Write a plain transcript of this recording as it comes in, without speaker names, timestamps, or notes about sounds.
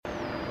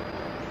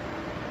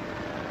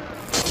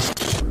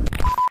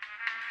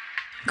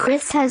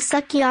Chris has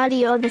sucky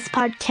audio this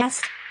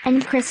podcast,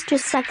 and Chris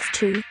just sucks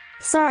too.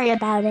 Sorry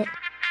about it.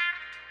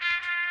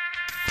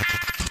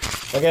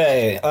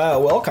 Okay,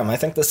 welcome. I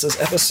think this is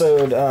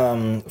episode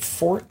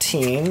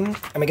 14,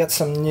 and we got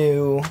some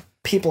new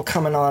people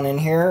coming on in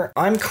here.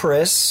 I'm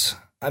Chris.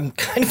 I'm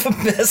kind of a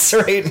mess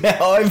right now.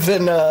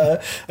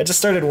 I just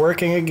started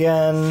working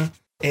again.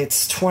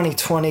 It's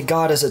 2020.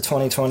 God, is it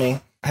 2020?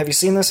 Have you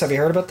seen this? Have you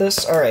heard about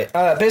this? All right.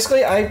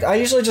 Basically, I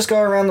usually just go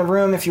around the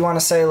room if you want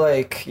to say,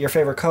 like, your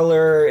favorite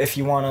color, if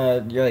you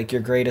want to, like, your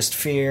greatest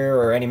fear,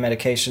 or any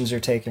medications you're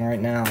taking right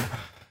now.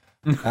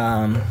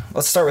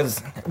 Let's start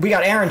with, we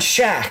got Aaron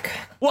Shack.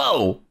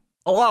 Whoa!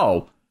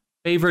 Hello!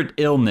 Favorite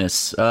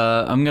illness?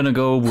 I'm gonna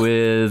go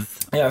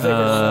with... Yeah, favorite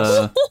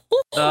illness.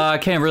 I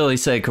can't really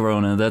say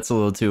corona. That's a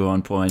little too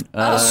on point.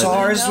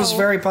 SARS was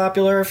very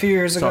popular a few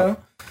years ago.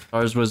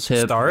 SARS was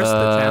hip. SARS,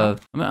 the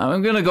town?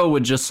 I'm gonna go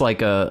with just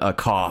like a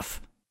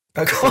cough.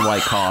 A A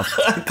white cough.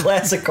 A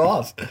classic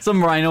cough.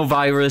 Some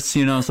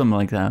rhinovirus, something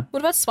like that.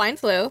 What about swine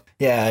flu?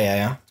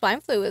 Yeah. Swine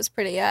flu was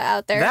pretty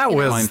out there.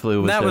 Swine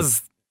flu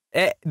was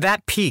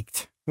that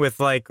peaked with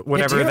like do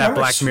whatever you that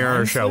remember Black Mirror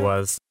swine show flu?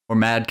 was. Or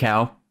mad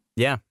cow.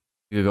 Yeah.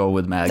 You could go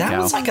with mad That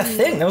cow. was like a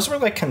thing. Those were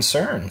like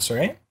concerns,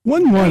 right?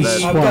 When was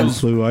that- swine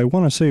flu? I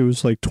want to say it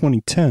was like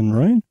 2010,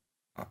 right?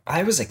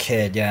 I was a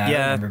kid, yeah. I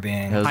remember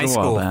being. That was High a while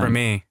school back. for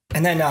me.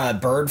 And then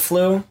bird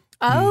flu.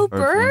 Oh, Bird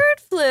bird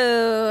flu.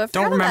 I Don't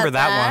forgot remember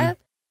about that one.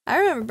 I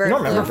remember bird You don't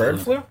flu. remember bird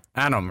flu?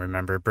 I don't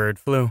remember bird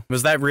flu.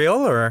 Was that real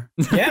or?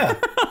 Yeah.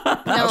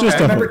 No. Just I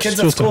a remember hoax, kids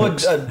at just a school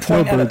hoax. would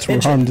point No at a birds were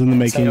pigeon. harmed in the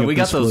making Yeah, of we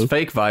got this those flu.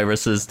 fake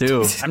viruses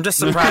too. I'm just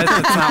surprised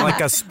it's not like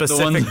a The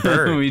specific ones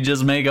bird. we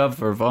just make up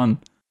for fun.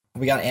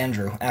 We got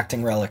Andrew,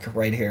 acting relic,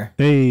 right here.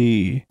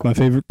 Hey, my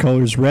favorite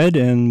color is red,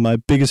 and my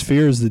biggest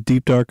fear is the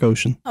deep, dark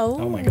ocean.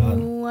 Oh my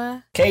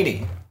God.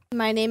 Katie.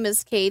 My name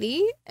is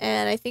Katie,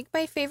 and I think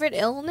my favorite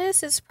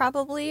illness is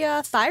probably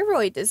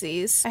thyroid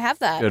disease. I have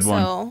that, Good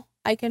one. so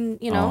I can,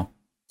 Oh.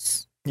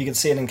 You can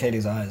see it in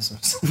Katie's eyes.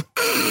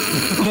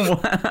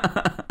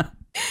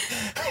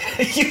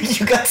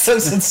 you got so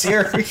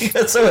sincere. You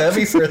got so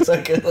heavy for a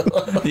second.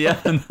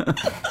 Yeah,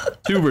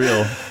 too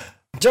real.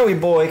 Joey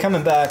boy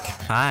coming back.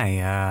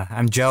 Hi,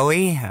 I'm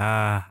Joey.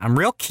 I'm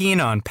real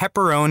keen on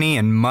pepperoni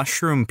and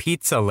mushroom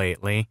pizza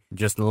lately.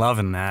 Just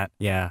loving that.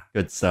 Yeah.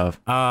 Good stuff.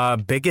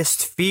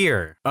 Biggest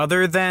fear,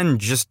 other than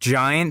just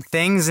giant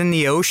things in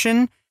the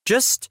ocean?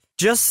 Just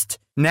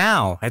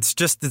now. It's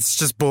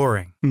just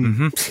boring.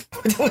 Mm-hmm.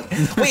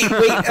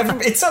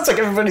 Wait. It sounds like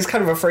everybody's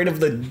kind of afraid of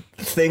the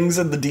things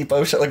in the deep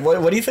ocean. Like,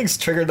 what do you think's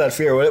triggered that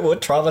fear? What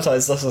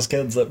traumatized us as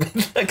kids?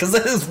 Because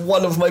that is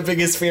one of my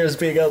biggest fears,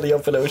 being out in the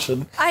open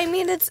ocean. I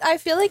mean, I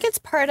feel like it's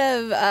part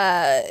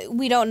of,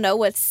 we don't know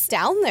what's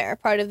down there,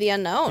 part of the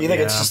unknown. You think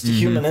it's just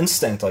human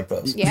instinct like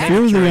this? Yeah.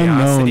 Fear of the unknown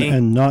Curiosity.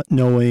 and not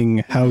knowing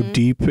how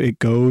deep it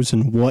goes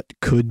and what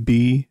could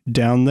be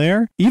down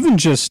there. Even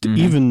just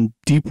even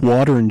deep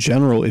water in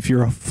general, if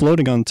you're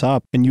floating on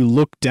top and you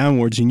look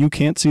downwards and you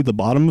can't see the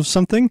bottom of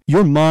something,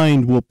 your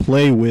mind will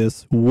play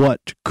with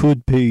what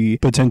could be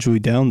potentially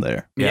down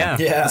there. Yeah.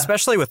 Yeah.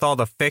 Especially with all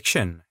the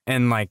fiction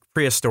and like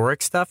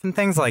prehistoric stuff and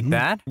things like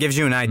that. Gives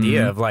you an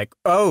idea of like,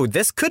 oh,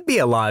 this could be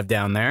alive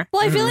down there.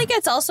 Well, I feel like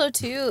it's also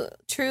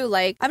true,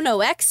 like, I'm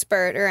no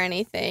expert or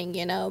anything,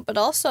 but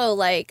also,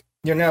 like,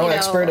 You're no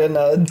expert in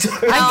I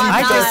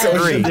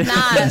disagree. I'm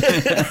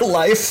not.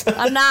 life.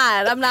 I'm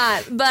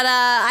not. But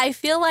I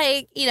feel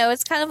like,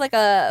 it's kind of like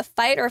a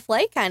fight or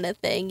flight kind of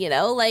thing,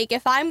 Like,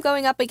 if I'm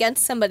going up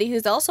against somebody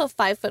who's also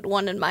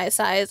 5'1" in my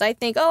size, I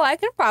think, oh, I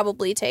could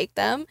probably take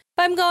them.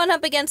 If I'm going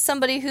up against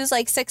somebody who's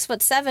like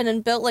 6'7"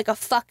 and built like a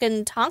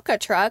fucking Tonka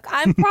truck,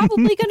 I'm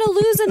probably gonna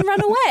lose and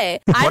run away.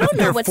 I What don't if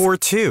know they're what's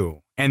 4'2"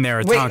 and they're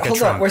a Wait, Tonka hold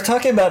trunk? on. We're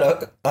talking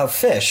about a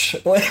fish.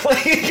 You're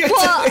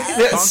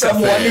Well,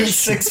 someone who's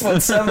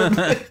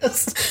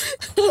 6'7".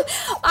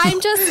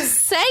 I'm just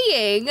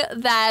saying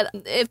that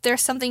if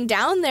there's something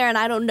down there and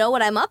I don't know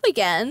what I'm up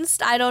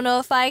against, I don't know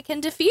if I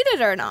can defeat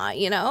it or not,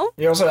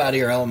 You're also out of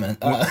your element.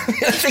 I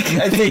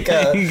think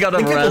You gotta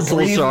people wrestle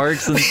breathe-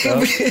 sharks and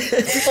stuff.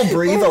 People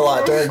breathe a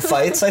lot during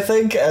fights, I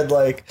think, and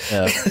like.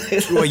 Yeah.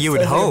 Well, you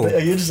would hope. A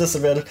huge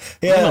disadvantage.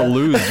 You're Yeah. gonna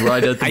lose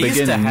right at the I beginning.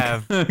 used to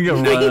have You're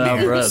gonna run out of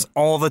nightmares breath.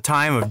 all the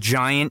time of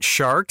giant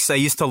sharks. I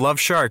used to love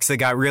sharks. I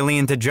got really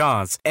into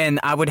Jaws. And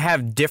I would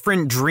have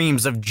different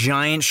dreams of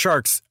giant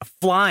sharks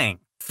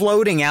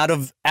floating out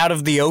of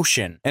the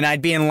ocean. And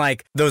I'd be in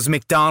like those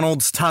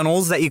McDonald's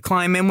tunnels that you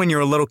climb in when you're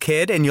a little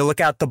kid and you look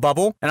out the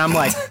bubble. And I'm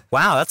like,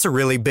 wow, that's a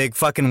really big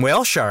fucking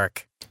whale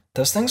shark.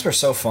 Those things were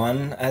so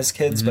fun as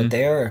kids, but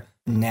they are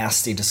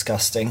nasty,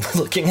 disgusting.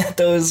 Looking at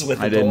those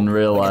with I adult- didn't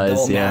realize,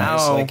 adult yeah.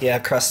 eyes, No.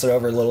 like crusted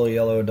over little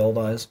yellow adult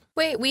eyes.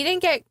 Wait, we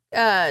didn't get,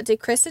 did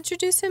Chris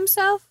introduce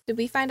himself? Did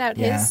we find out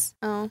Yeah. his?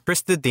 Oh,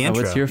 Chris did the Oh,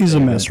 intro. what's your He's a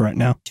favorite? mess right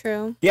now.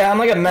 true. Yeah, I'm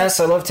like a mess.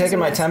 I love taking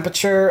my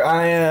temperature.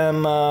 I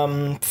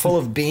am full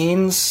of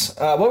beans.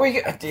 What were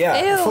you?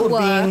 Yeah, Ew. full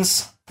of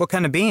beans. What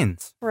kind of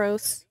beans?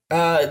 Gross.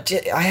 I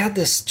had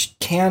this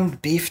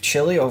canned beef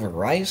chili over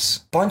rice.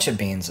 Bunch of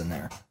beans in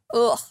there.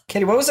 Ugh.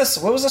 Katie, what was this?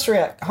 What was this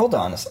react? Hold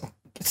on.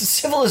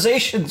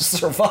 Civilizations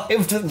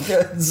survived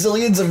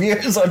zillions of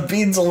years on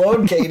beans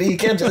alone, Katie. You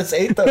can't just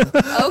eat them.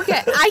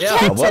 Okay, I Yeah,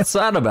 can't. what's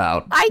that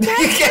about? I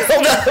can't.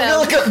 Hold on,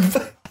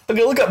 them. I'm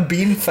gonna look up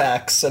bean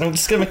facts, and I'm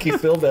just gonna make you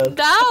feel bad.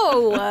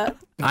 No.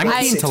 I'm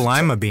into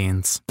lima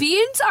beans.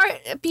 Beans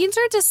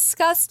are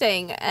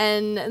disgusting,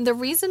 and the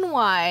reason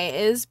why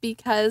is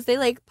because they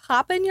like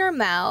pop in your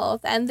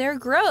mouth and they're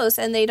gross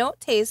and they don't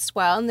taste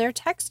well and their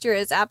texture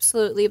is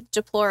absolutely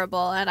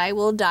deplorable, and I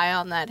will die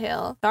on that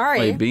hill. Sorry.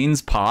 Wait,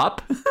 beans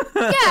pop?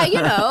 Yeah,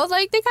 you know,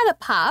 like they kind of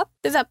pop.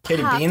 There's a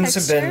Katie, pop beans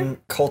texture. have been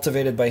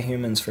cultivated by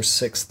humans for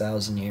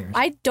 6,000 years.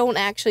 I don't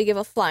actually give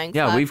a flying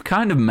Yeah, fuck. we've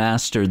kind of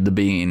mastered the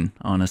bean,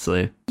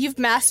 honestly. You've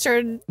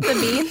mastered the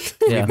bean.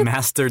 Yeah. We've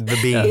mastered the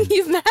bean.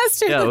 You've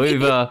mastered Yeah, the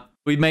bean.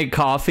 we make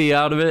coffee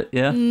out of it.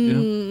 Yeah,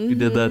 we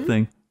did that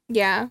thing.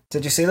 Yeah.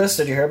 Did you see this?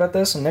 Did you hear about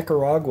this? In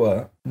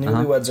Nicaragua,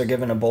 newlyweds are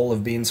given a bowl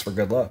of beans for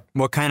good luck.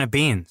 What kind of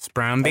beans?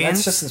 Brown And beans?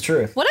 that's just the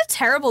truth. What a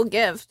terrible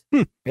gift.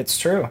 It's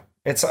true.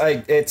 It's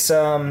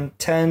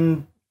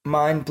 10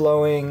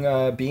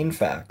 mind-blowing bean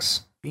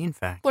facts. Bean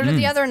fact. What are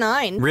the other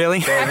 9? Really?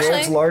 The Actually-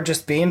 world's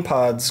largest bean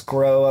pods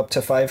grow up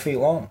to 5 feet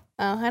long.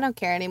 Oh, I don't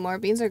care anymore.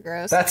 Beans are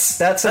gross.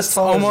 That's as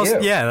tall Almost,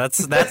 as you. yeah, that's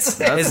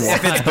That's if it's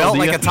wild. built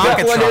like a You got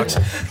Tonka one truck.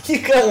 inch,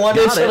 you got 1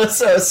 inch it. on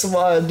a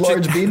small,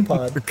 large bean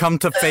pod. Come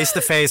to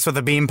face with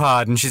a bean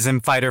pod and she's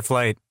in fight or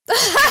flight.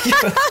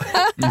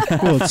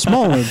 Well, it's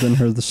smaller than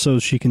her, so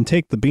she can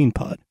take the bean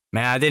pod.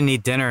 Man, I didn't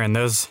eat dinner and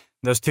those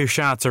 2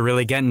 shots are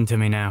really getting to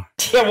me now.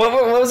 Yeah, what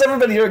was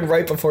everybody doing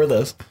right before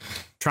this?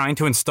 Trying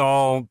to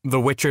install The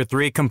Witcher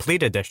 3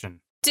 Complete Edition.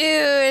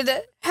 Dude,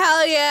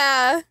 hell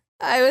yeah.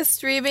 I was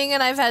streaming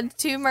and I've had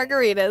 2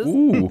 margaritas.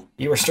 Ooh,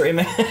 You were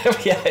streaming?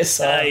 Yeah, I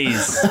saw.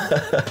 nice.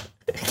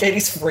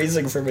 Katie's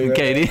freezing for me right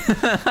Katie.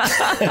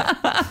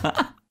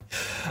 now.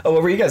 Oh,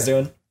 what were you guys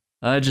doing?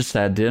 I just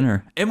had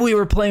dinner. And we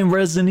were playing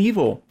Resident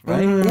Evil,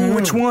 right? Ooh,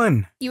 which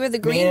one? You were the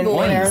Me green and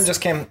boys. Aaron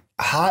just came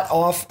hot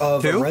off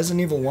of a 2?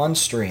 Resident Evil 1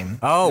 stream.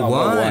 Oh, No,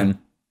 one.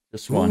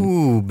 Just one.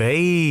 Ooh,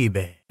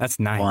 baby. That's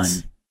nice. One.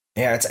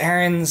 Yeah, it's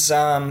Aaron's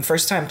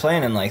first time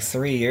playing in like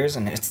 3 years,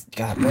 and it's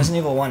Resident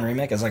Evil 1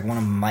 Remake is like one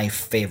of my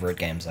favorite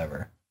games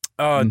ever.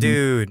 Oh,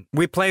 dude.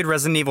 We played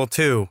Resident Evil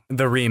 2,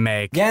 the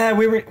remake. Yeah,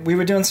 we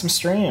were doing some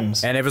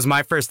streams. And it was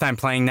my first time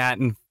playing that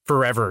in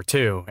forever,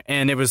 too.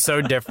 And it was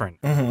so different.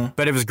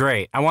 But it was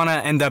great. I want to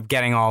end up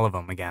getting all of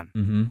them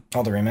again.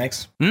 All the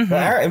remakes. Mhm.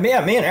 Well, Aaron, me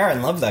and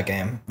Aaron love that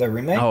game. The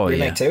remake, Oh,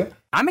 remake yeah. too.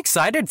 I'm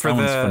excited for That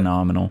one's the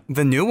phenomenal.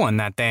 new one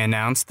that they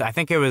announced. I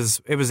think it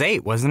was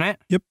 8, wasn't it?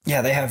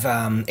 Yeah, they have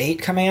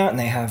 8 coming out, and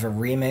they have a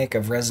remake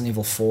of Resident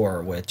Evil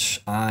 4,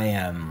 which I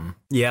am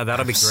Yeah,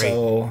 that'll be great.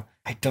 so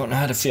I don't know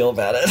how to feel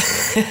about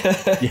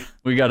it. Yeah,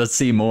 we got to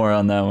see more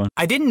on that one.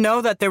 I didn't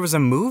know that there was a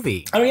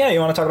movie. Oh yeah, you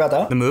want to talk about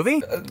The that?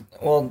 movie?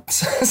 Well,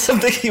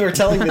 something you were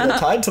telling me that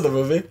tied to the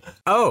movie.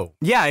 Oh,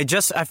 yeah,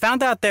 I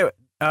found out that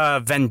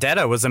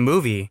Vendetta was a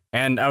movie,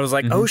 and I was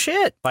like, oh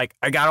shit, like,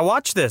 I gotta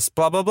watch this,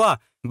 blah, blah, blah.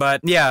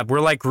 But yeah, we're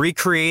like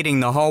recreating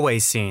the hallway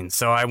scene,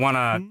 so I want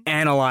to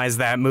analyze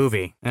that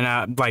movie, and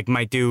I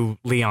might do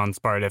Leon's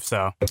part if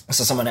so.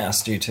 So someone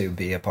asked you to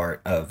be a part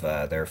of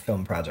their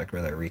film project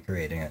where they're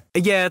recreating it.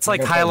 Yeah, it's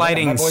like You're gonna play Leon.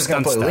 highlighting My boy's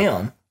gonna stunt play stuff.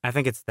 Leon. I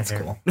think it's the hair.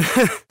 Cool.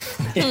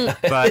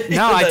 But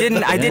no, I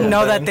didn't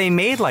know that thing. they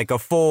made like a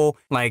full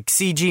like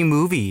CG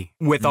movie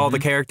with all the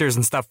characters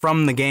and stuff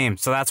from the game.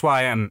 So that's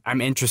why I'm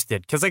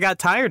interested, because I got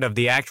tired of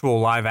the actual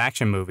live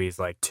action movies,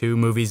 like 2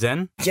 movies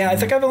in. Yeah, I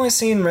think I've only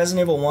seen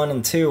Resident Evil 1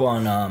 and 2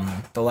 on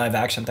the live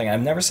action thing.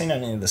 I've never seen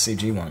any of the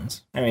CG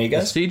ones. I mean, you The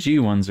guys? CG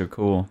ones are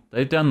cool.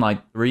 They've done like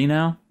 3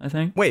 now, I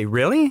think. Wait,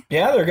 really?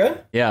 Yeah, they're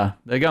good. Yeah,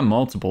 they got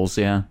multiples,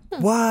 yeah.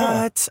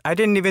 What? I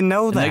didn't even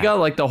know And that. they got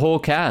like the whole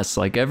cast.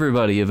 Like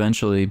everybody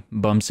eventually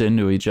bumps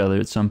into each other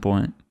at some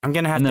point. I'm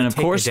gonna have And to then of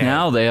take course a day.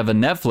 now they have a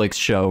Netflix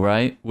show,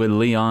 right? With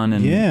Leon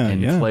and,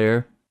 Yeah.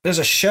 Claire. There's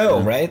a show,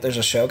 right? There's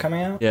a show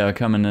coming out? Yeah,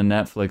 coming to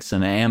Netflix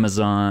and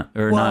Amazon,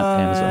 or not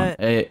Amazon, What?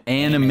 a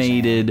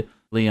animated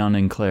Leon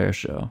and Claire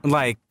show.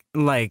 like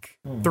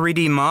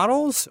 3D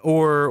models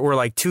or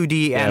like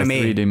 2D Yeah,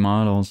 animated. 3D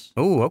models.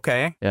 Oh,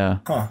 okay. Yeah.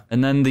 Huh.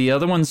 And then the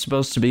other one's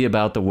supposed to be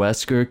about the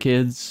Wesker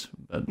kids.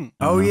 But,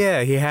 Oh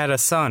yeah, he had a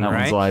son, that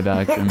one's right? live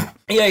action.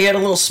 Yeah, he had a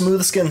little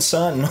smooth-skinned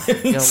son. Yeah,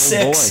 little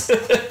 6. Yeah,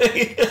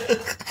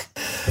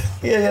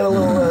 he had a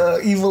little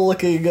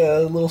evil-looking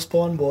little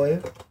spawn boy.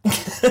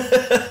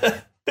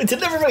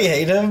 Didn't everybody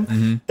hate him?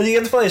 And you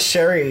get to play as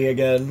Sherry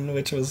again,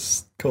 which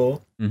was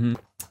cool. Mm-hmm.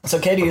 So,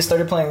 Katie, you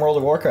started playing World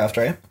of Warcraft,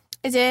 right?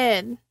 I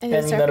did. I did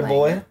And you start met a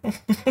playing. boy?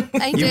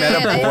 I You did.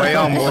 met a boy I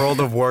on did. World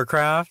of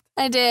Warcraft?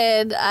 I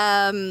did.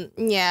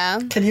 Yeah.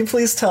 Can you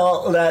please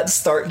tell that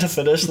start to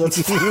finish?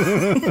 That's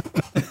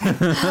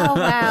Oh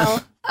wow.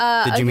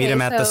 Did you meet okay,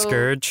 him at the so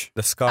Scourge?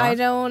 The Scar? I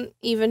don't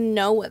even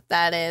know what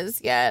that is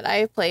yet.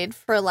 I played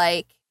for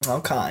like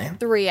okay.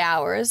 3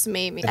 hours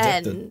maybe,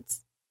 Addicted. and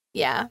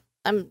yeah,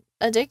 I'm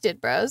addicted,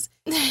 bros.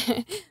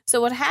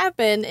 So what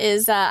happened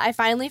is I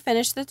finally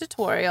finished the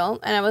tutorial,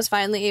 and I was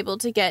finally able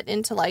to get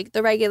into like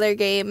the regular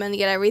game and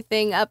get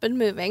everything up and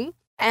moving.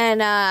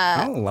 And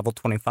Oh, level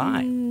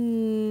 25.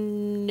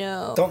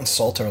 no. Don't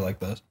insult her like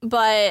this.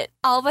 But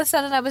all of a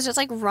sudden, I was just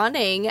like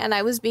running and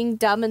I was being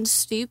dumb and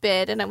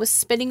stupid and I was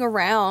spinning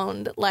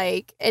around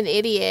like an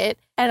idiot.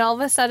 And all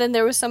of a sudden,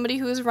 there was somebody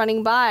who was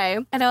running by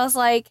and I was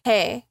like,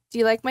 hey, do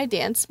you like my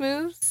dance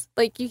moves?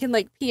 Like, you can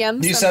like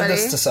PM You somebody.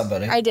 said this to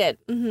somebody. I did.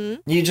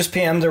 Mm-hmm. You just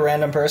PM'd a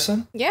random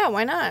person? Yeah,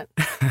 why not?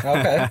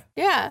 Okay.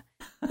 Yeah.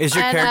 Is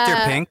your character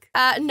pink?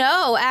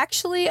 No,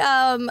 actually,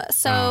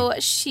 so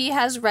she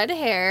has red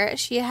hair,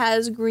 she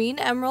has green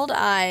emerald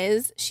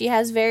eyes, she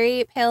has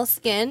very pale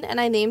skin, and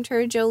I named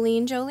her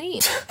Jolene.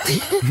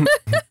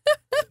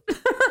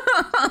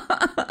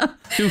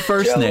 Two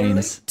first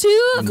names.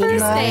 Two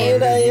first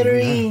names.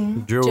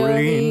 Irene.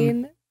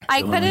 Jolene.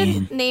 I Jolene.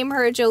 couldn't name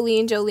her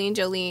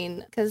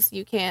Jolene, because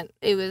you can't,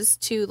 it was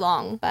too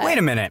long. But Wait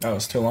a minute. Oh,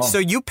 it's too long. So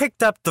you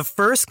picked up the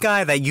first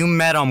guy that you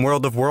met on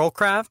World of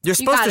Warcraft? You're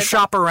supposed got to it.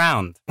 shop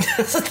around.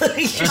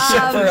 You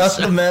shop for us,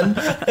 the men.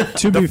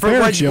 To be fair,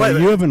 what- Joe, what-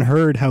 you haven't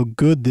heard how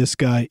good this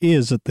guy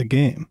is at the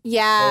game.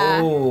 Yeah.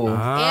 Oh,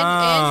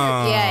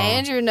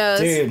 Andrew knows.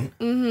 dude.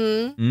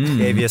 Mm-hmm.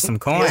 Gave you some He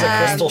coins. has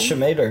a crystal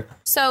Shemader.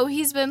 So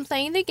he's been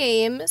playing the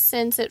game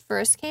since it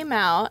first came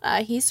out.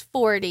 He's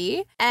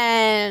 40,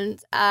 and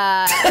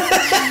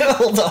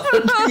Hold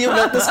on. You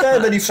met this guy,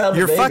 and then you found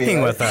You're the baby, fucking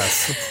right? with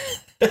us.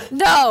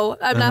 no,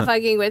 I'm not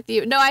fucking with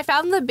you. No, I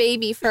found the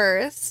baby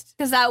first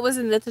because that was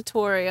in the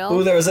tutorial.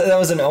 Ooh, that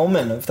was an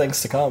omen of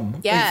things to come.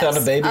 Yes. You found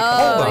a baby.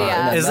 Oh, coming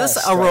yeah. in Is this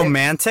nest, a right?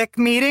 romantic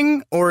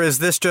meeting or is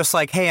this just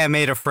like, hey, I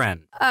made a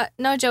friend?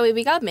 No, Joey,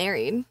 we got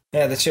married.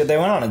 Yeah, they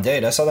went on a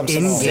date. I saw them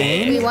sitting on a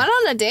In-game? date. We went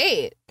on a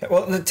date.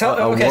 Well, A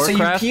okay,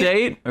 Warcraft so you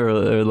date?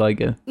 Or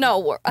like a...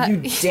 No, you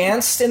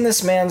danced in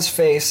this man's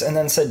face and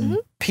then said,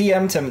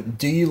 PM'd him,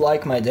 do you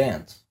like my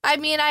dance? I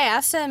mean, I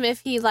asked him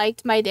if he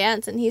liked my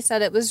dance, and he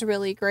said it was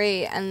really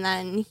great. And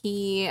then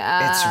he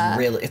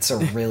It's a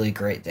really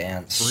great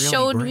dance.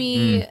 showed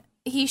me.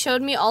 He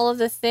showed me all of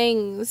the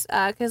things,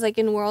 because like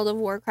in World of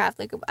Warcraft,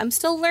 like I'm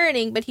still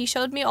learning, but he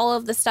showed me all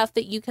of the stuff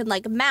that you can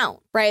like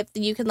mount, right?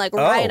 That you can like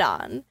ride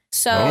on.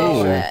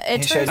 So it He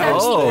turns showed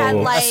out you- he had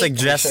Oh, a like He showed you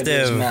his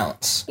Suggestive.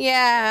 mounts.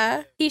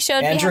 yeah, he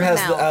showed Andrew me how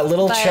has to mount, a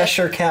little but-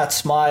 Cheshire cat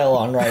smile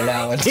on right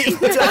now. And He's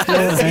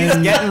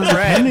And getting red.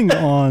 depending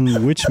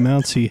on which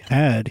mounts he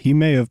had, he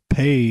may have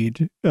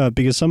paid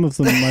because some of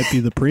them might be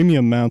the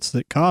premium mounts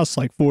that cost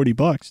like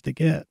 $40 to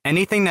get.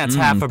 Anything that's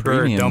half a bird,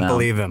 premium don't mount.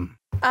 believe him.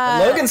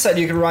 Logan said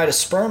you could ride a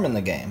sperm in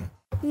the game.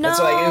 No, It's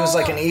like it was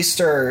like an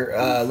Easter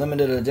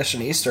limited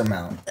edition Easter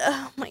mount.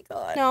 Oh my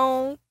god,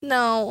 no,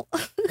 no.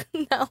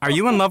 Are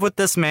you in love with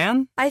this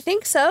man? I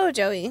think so,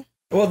 Joey.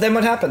 Well, then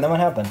what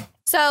happened?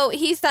 So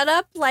he set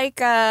up like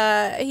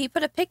he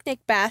put a picnic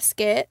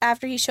basket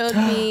after he showed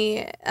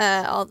me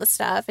all the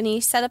stuff, and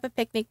he set up a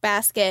picnic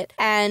basket,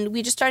 and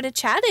we just started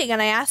chatting.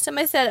 And I asked him,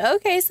 I said,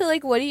 "Okay, so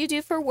like, what do you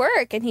do for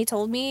work?" And he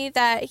told me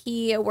that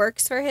he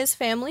works for his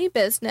family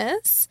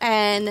business,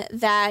 and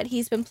that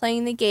he's been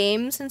playing the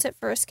game since it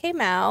first came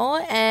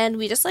out. And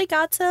we just like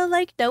got to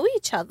like know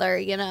each other,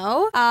 you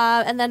know.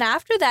 And then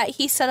after that,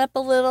 he set up a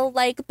little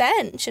like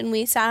bench, and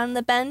we sat on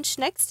the bench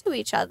next to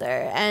each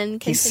other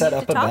and He set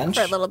continued up to a talk bench?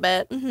 for a little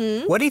bit.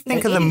 Mm-hmm. What do you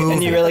think of the And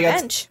movie? you really got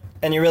bench.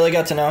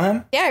 to know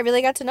him? Yeah, I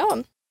really got to know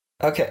him.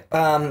 Okay.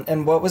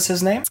 And what was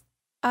his name?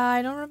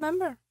 I don't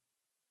remember.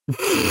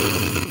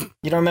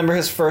 You don't remember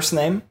his first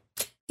name?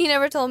 He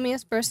never told me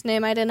his first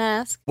name. I didn't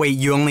ask. Wait,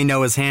 you only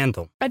know his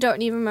handle. I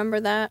don't even remember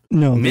that.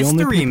 No, the only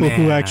Mystery people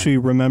who Man. actually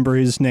remember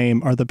his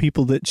name are the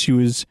people that she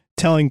was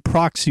telling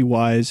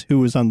proxy-wise who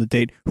was on the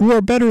date, who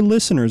are better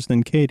listeners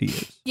than Katie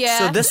is. Yeah.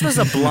 So this was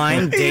a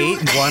blind date,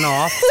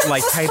 one-off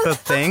like type of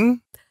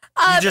thing?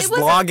 You just it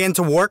wasn't- log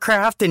into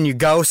Warcraft and you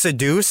go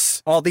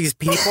seduce all these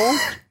people?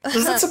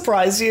 Does it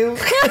surprise you?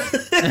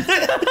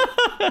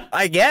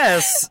 I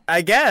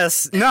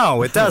guess.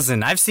 No, it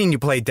doesn't. I've seen you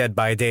play Dead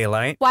by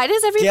Daylight. Why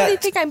does everybody Yeah.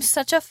 think I'm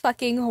such a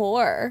fucking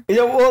whore? You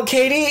know, well,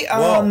 Katie,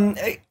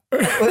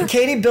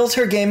 Katie built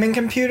her gaming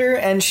computer,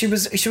 and she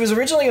was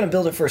originally going to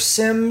build it for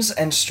Sims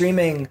and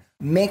streaming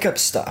makeup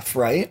stuff,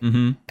 right?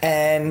 Mm-hmm.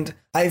 And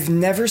I've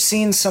never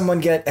seen someone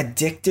get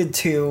addicted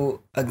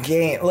to a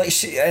game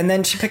and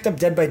then she picked up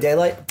Dead by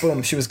Daylight.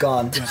 Boom, she was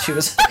gone. She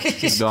was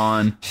She's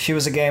gone. She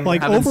was a gamer.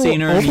 Like Haven't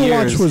seen her in Overwatch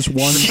years. was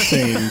one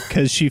thing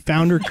because she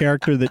found her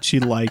character that she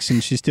likes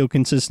and she still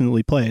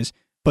consistently plays.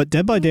 But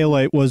Dead by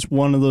Daylight was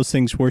one of those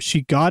things where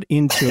she got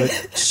into it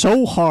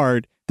so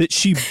hard that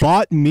she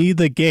bought me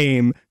the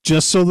game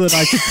just so that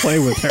I could play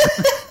with her.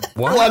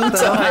 one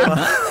time.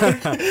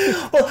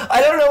 Well,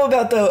 I don't know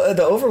about the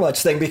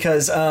Overwatch thing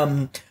because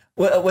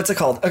what's it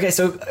called? Okay,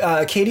 so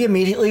Katie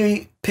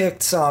immediately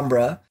picked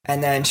Sombra,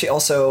 and then she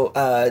also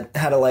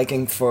had a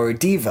liking for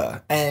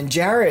Diva. And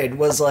Jared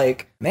was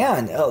like,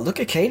 "Man, look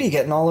at Katie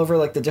getting all over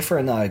like the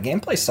different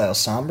gameplay styles,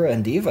 Sombra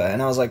and Diva."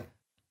 And I was like,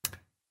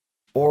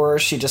 or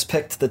she just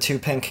picked the two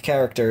pink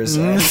characters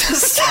and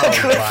just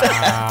stuck with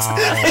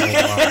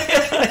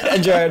that.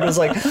 And Jared was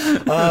like,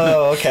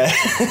 "Oh, okay."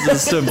 The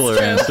simpler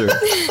answer.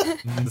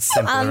 The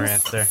simpler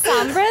answer.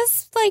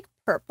 Sombra's like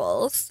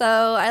purple,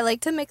 so I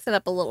like to mix it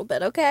up a little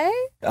bit, okay?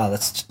 Oh,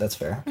 that's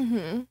fair.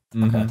 Mm-hmm.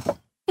 Mhm.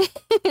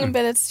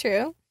 But it's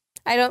true.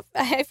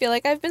 I feel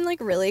like I've been like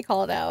really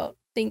called out.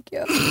 Thank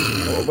you.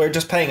 Well, we're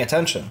just paying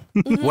attention.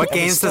 What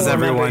games does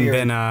everyone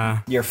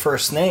Your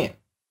first name.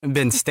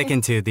 been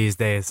sticking to these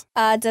days?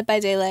 Dead by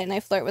Daylight, and I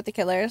flirt with the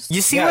killers.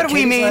 You see what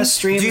we mean?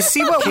 Do you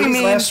see what we Katie's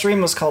mean? last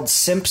stream was called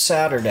Simp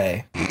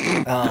Saturday.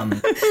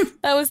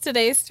 That was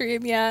today's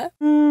stream, yeah.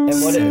 And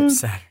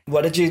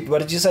what did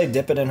you say?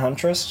 Dip it in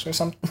Huntress or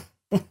something?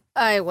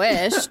 I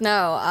wish.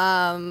 No.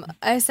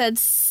 I said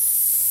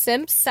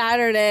Simp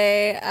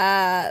Saturday,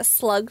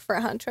 Slug for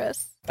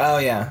Huntress. Oh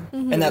yeah,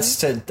 and that's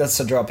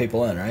to draw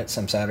people in, right?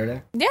 Simp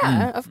Saturday.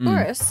 Yeah, of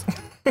course.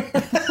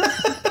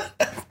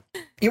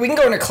 Yeah, we can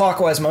go in a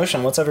clockwise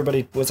motion. What's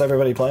everybody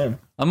playing?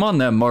 I'm on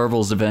that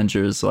Marvel's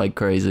Avengers like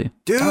crazy.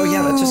 Dude. Oh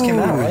yeah, that just came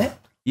out, right?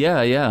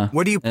 Yeah.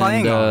 What are you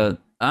playing on?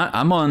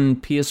 I'm on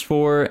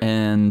PS4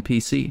 and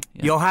PC.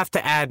 Yeah. You'll have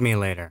to add me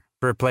later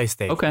for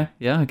PlayStation. Okay,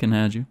 yeah, I can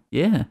add you.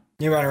 Yeah.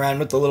 You run around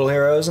with the little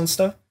heroes and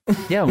stuff?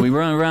 Yeah, we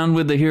run around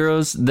with the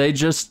heroes. They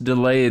just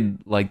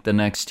delayed like the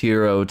next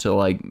hero to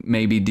like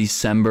maybe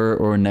December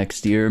or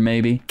next year,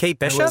 maybe. Kate What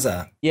Bishop? was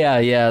that?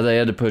 Yeah, they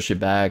had to push it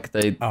back.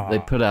 They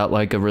put out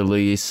like a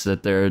release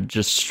that they're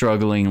just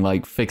struggling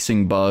like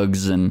fixing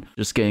bugs and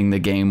just getting the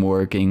game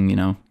working, you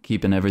know,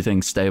 keeping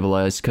everything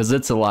stabilized because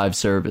it's a live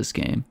service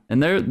game.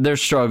 And they're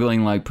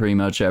struggling like pretty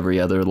much every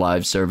other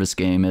live service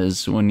game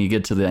is. When you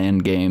get to the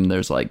end game,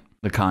 there's like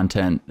the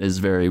content is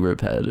very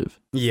repetitive.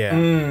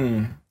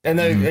 Yeah. And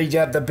then you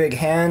have the big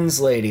hands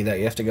lady that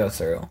you have to go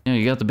through. Yeah,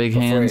 you got the big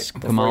Before hands, you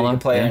Kamala. can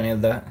play yeah. any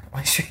of that.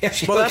 She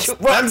that's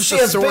the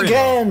has story big mode.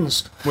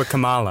 hands. With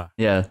Kamala.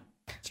 Yeah,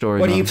 story.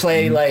 What do you mode.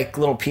 play, like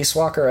little Peace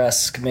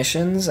Walker-esque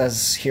missions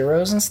as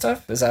heroes and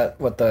stuff? Is that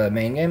what the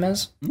main game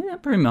is? Yeah,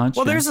 pretty much.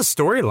 Well, yeah. there's a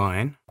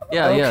storyline.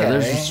 Yeah,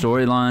 there's a Okay.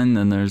 storyline,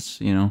 then there's,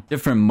 you know,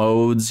 different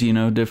modes, you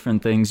know,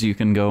 different things you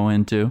can go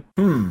into.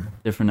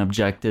 Different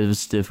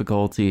objectives,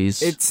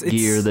 difficulties, It's-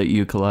 gear that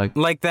you collect.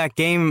 Like that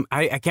game,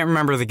 I can't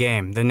remember the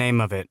name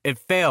of it. It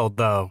failed,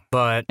 though,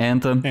 but...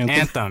 Anthem.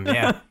 Anthem,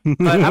 yeah.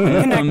 But I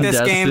would connect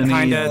this game Destiny,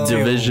 kind of to...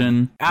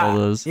 Division, all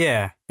those.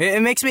 Yeah.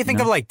 It makes me think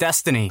of, like,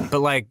 Destiny,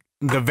 but, like,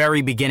 the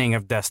very beginning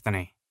of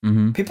Destiny.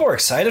 Mm-hmm. People were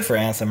excited for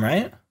Anthem,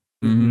 right?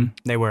 Mm-hmm.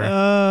 They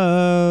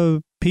were.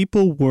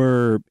 People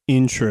were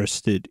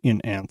interested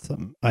in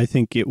Anthem. I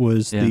think it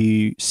was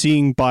the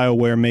seeing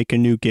BioWare make a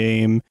new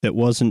game that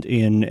wasn't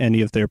in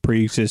any of their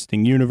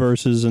pre-existing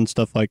universes and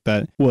stuff like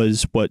that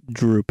was what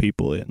drew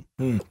people in.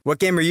 What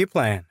game are you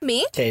playing?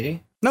 Me?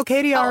 Katie? No,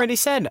 Katie already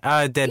said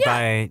Dead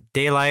by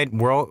Daylight,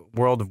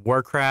 World of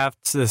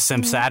Warcraft, The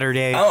Sim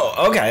Saturday.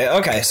 Oh,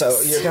 okay. So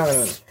you're kind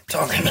of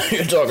talking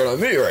to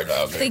me right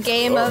now. The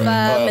game of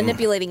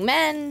manipulating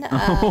men.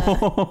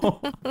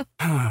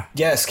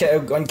 Yes,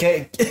 when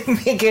me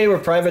and Katie were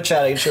private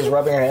chatting, she was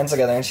rubbing her hands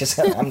together, and she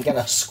said, "I'm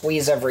gonna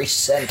squeeze every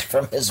cent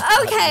from his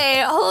body."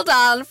 Okay, hold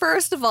on.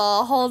 First of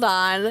all, hold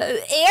on.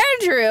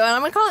 Andrew, and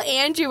I'm going to call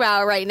Andrew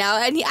out right now.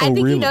 And I think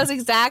really? he knows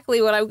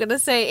exactly what I'm going to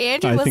say.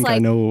 Andrew I was think like, I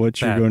know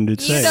what you're going to You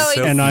say. know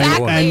and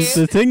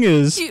exactly. the thing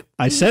is, You-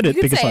 I said you it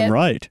can because say I'm it.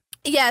 right.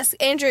 yes,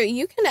 Andrew,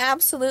 you can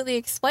absolutely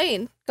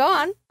explain. Go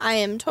on. I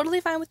am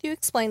totally fine with you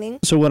explaining.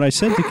 So what I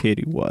said to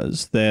Katie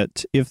was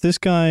that if this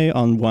guy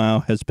on WoW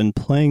has been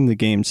playing the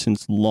game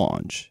since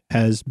launch,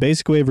 has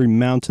basically every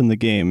mount in the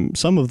game,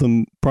 some of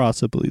them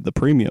possibly the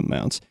premium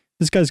mounts,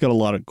 this guy's got a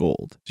lot of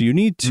gold. So you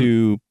need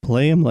to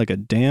play him like a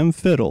damn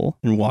fiddle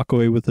and walk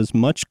away with as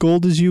much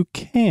gold as you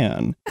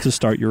can to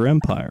start your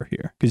empire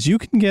here. Because you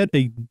can get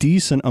a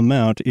decent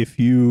amount if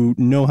you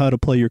know how to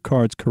play your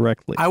cards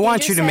correctly. I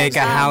want you to just make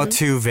said, a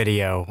how-to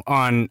video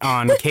on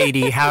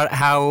Katie, how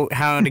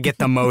to get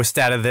the most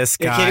out of this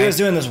Yeah, guy Katie was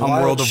doing this on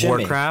wild World of shimmy.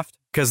 Warcraft.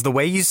 Because the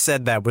way you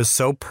said that was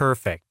so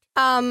perfect.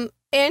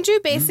 Andrew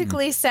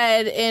basically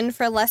said, in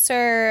for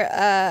lesser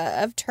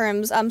of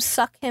terms,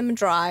 suck him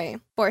dry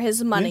for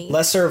his money.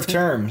 Lesser of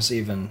terms,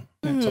 even.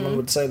 Someone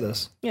would say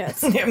this.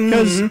 Yes.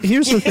 Because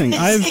here's the thing,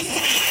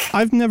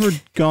 I've never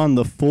gone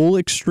the full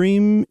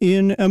extreme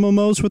in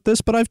MMOs with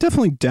this, but I've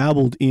definitely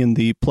dabbled in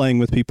the playing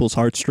with people's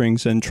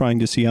heartstrings and trying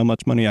to see how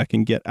much money I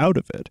can get out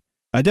of it.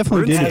 I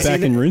definitely did it Has back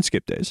either- in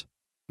RuneScape days.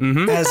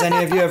 Has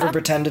any of you ever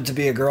pretended to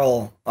be a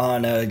girl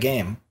on a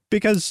game?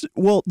 Because,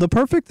 well, the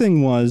perfect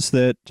thing was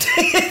that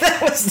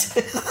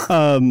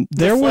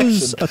there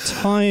was a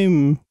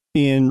time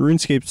in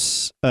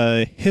RuneScape's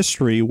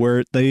history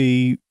where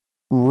they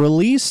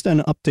released an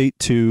update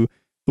to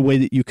the way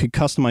that you could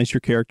customize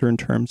your character in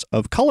terms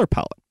of color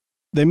palette.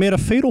 They made a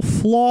fatal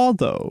flaw,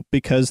 though,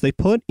 because they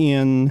put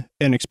in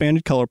an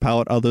expanded color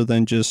palette other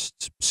than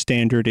just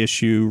standard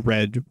issue,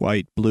 red,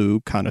 white,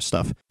 blue kind of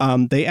stuff.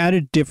 They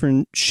added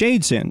different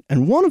shades in,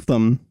 and one of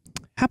them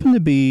happened to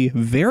be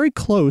very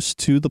close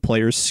to the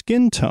player's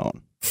skin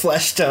tone.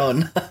 Flesh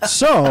tone.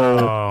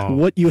 So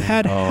what you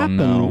had happen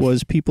no.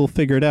 was people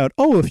figured out,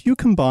 if you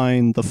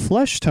combine the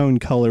flesh tone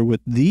color with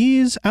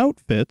these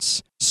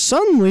outfits,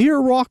 suddenly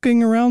you're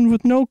walking around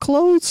with no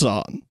clothes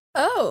on.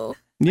 Oh.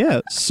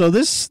 Yeah, so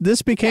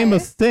this became a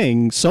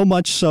thing, so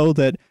much so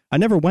that I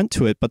never went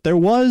to it, but there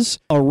was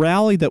a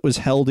rally that was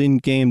held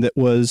in-game that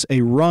was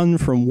a run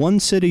from one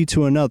city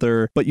to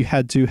another, but you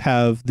had to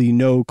have the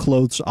no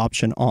clothes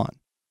option on.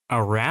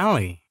 A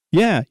rally?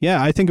 Yeah,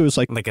 I think it was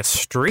like a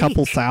streak?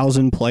 Couple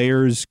thousand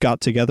players got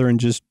together and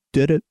just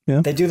did it,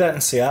 yeah. They do that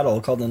in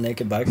Seattle called the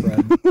Naked Bike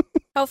Ride.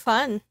 How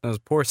fun. Those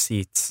poor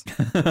seats.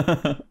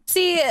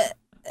 See,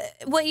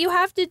 what you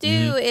have to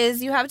do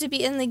is you have to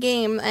be in the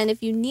game, and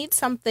if you need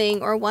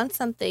something or want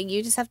something,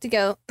 you just have to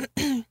go,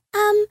 hi,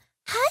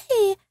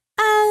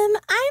 I'm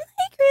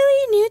like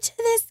really new to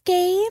this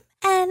game,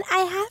 and I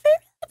haven't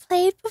really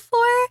played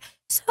before,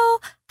 so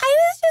I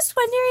was just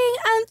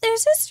wondering,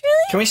 there's this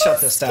really Can we cool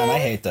shut this down? I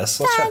hate this.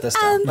 Let's shut this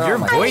down. Your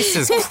my voice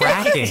is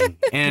cracking,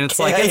 and it's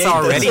like it's hate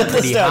already this.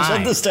 pretty high.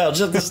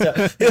 Shut this down.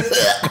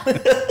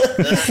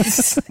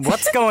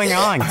 What's going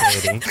on,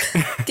 Katie?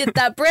 Get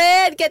that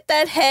bread, get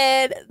that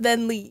head,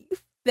 then leave.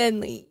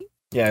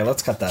 Yeah,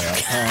 let's cut that out.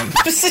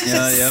 Just,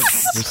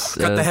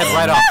 Cut the head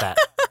right off that.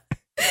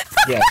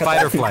 Yeah, cut Fight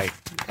that. or flight.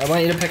 I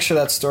want you to picture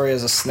that story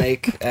as a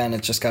snake, and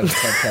it just got its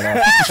head cut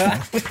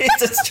off. It's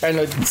just trying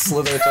to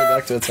slither its way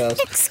back to its house.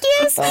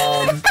 Excuse me.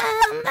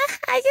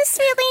 I just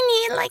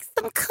really need like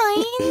some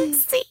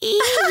coins to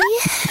eat.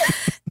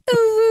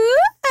 Ooh,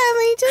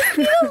 I just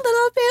need a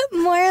little bit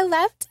more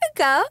left to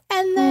go,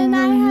 and then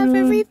I have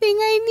everything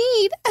I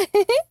need.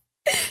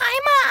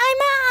 I'm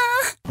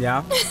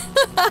Yeah.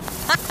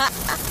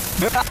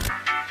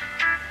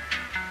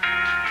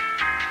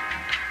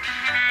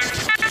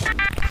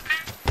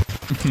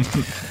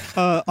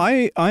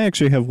 I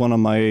actually have one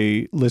on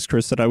my list,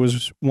 Chris, that I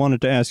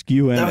wanted to ask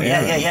you and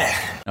Aaron.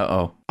 Yeah.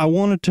 Uh-oh. I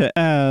wanted to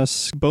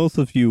ask both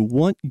of you,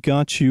 what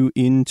got you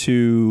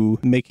into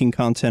making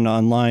content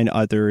online,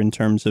 either in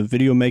terms of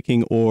video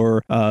making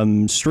or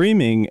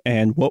streaming,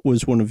 and what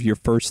was one of your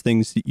first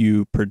things that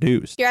you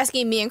produced? You're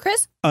asking me and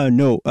Chris?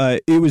 No,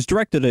 it was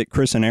directed at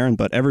Chris and Aaron,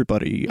 but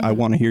everybody, I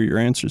want to hear your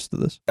answers to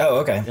this. Oh,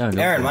 okay. Yeah,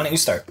 go Aaron, for it. why don't you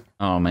start?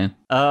 Oh, man.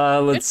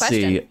 Let's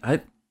see.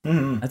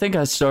 I think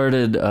I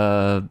started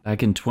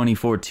back in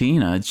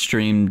 2014. I'd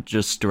streamed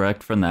just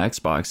direct from the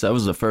Xbox. That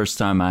was the first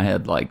time I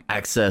had like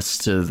access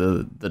to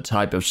the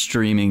type of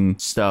streaming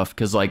stuff,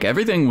 because like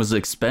everything was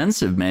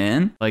expensive,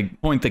 man.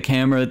 Like point the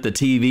camera at the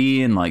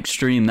TV and like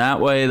stream that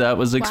way. That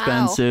was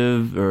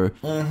expensive. Or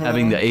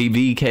having the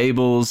AV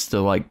cables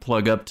to like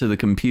plug up to the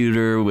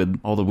computer with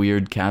all the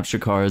weird capture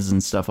cards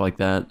and stuff like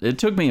that. It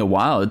took me a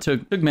while. It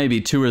took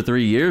maybe 2 or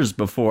 3 years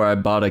before I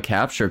bought a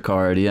capture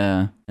card.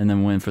 Yeah. And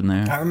then went from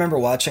there. I remember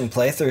watching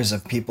playthroughs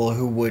of people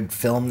who would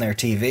film their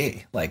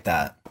TV like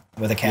that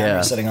with a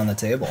camera sitting on the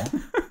table.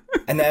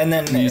 And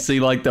then you see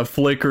like the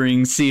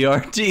flickering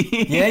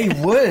CRT. Yeah,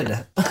 you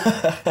would.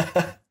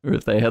 Or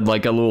if they had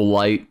like a little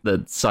light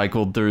that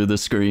cycled through the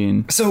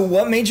screen. So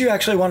what made you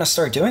actually want to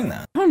start doing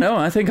that? I don't know.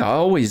 I think I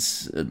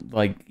always,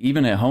 like,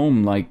 even at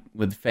home, like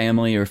with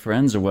family or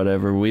friends or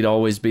whatever, we'd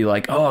always be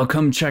like, oh,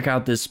 come check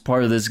out this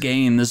part of this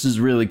game. This is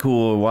really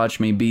cool.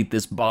 Watch me beat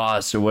this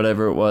boss or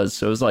whatever it was.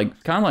 So it was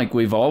like kind of like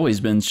we've always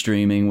been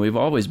streaming. We've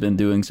always been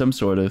doing some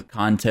sort of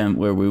content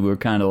where we were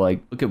kind of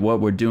like, look at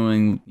what we're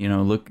doing. You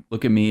know,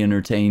 look at me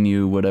entertain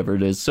you, whatever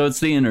it is. So it's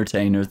the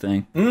entertainer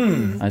thing,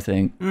 I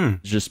think.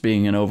 Just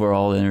being an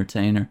overall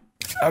entertainer.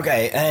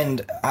 Okay,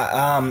 and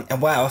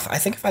wow, I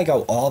think if I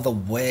go all the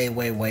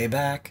way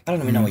back, I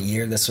don't even know what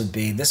year this would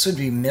be. This would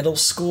be middle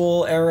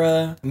school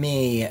era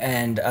me,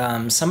 and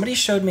somebody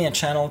showed me a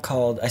channel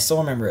called, I still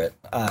remember it,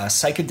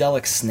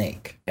 Psychedelic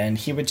Snake, and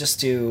he would just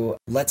do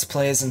Let's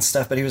Plays and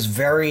stuff, but he was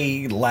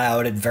very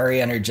loud and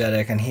very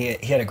energetic, and he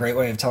had a great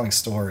way of telling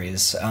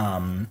stories.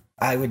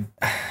 I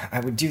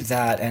would do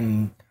that,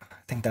 and I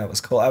think that was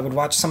cool. I would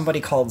watch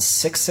somebody called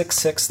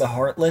 666 The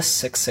Heartless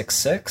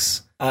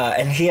 666.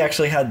 And he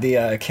actually had the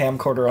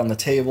camcorder on the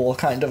table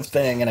kind of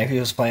thing, and he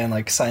was playing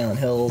like Silent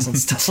Hills and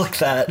stuff like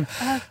that.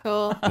 Oh,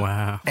 cool.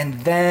 Wow. And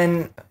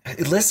then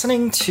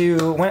listening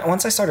to,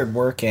 once I started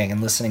working and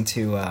listening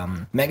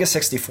to Mega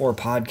 64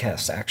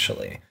 podcast,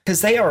 actually,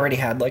 because they already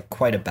had like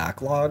quite a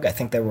backlog. I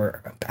think they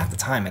were, at the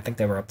time, I think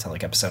they were up to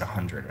like episode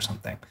 100 or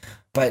something.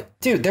 But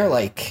dude, they're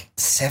like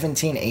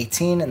 17,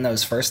 18 in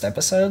those first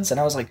episodes.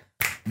 And I was like,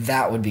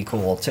 that would be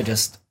cool to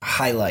just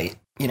highlight,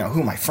 you know,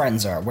 who my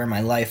friends are, where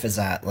my life is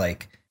at,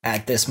 like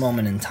at this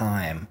moment in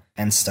time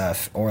and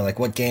stuff, or like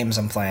what games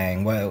I'm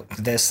playing, what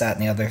this, that,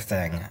 and the other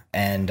thing,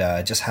 and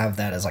just have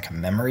that as like a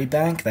memory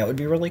bank. That would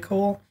be really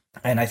cool.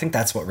 And I think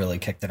that's what really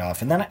kicked it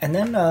off. And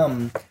then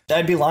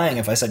I'd be lying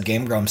if I said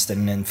Game Grumps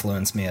didn't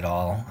influence me at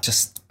all.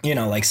 Just, you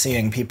know, like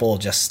seeing people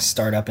just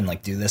start up and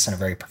like do this in a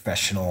very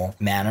professional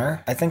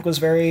manner, I think was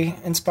very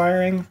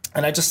inspiring.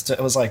 And I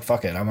was like,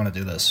 fuck it, I want to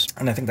do this.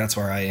 And I think that's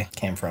where I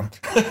came from.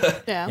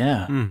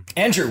 Yeah.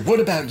 Andrew, what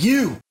about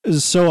you?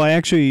 So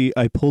I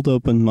pulled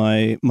open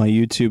my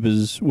YouTube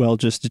as well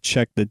just to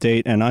check the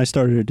date, and I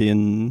started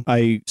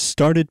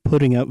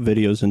putting out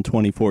videos in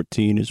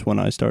 2014 is when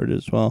I started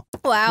as well.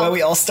 Wow. Well,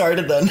 we all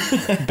started then.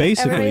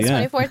 Basically, Everybody's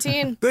yeah.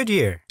 2014. Good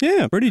year.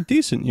 Yeah, pretty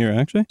decent year,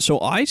 actually. So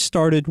I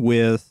started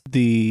with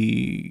the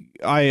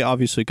I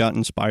obviously got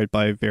inspired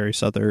by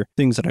various other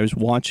things that I was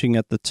watching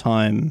at the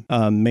time,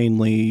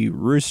 mainly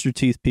Rooster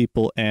Teeth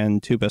people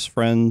and Two Best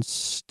Friends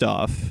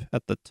stuff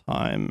at the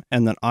time.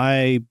 And then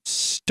I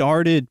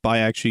started by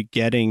actually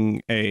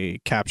getting a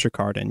capture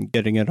card and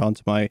getting it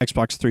onto my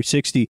Xbox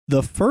 360.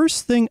 The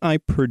first thing I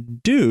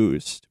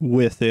produced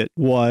with it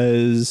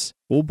was,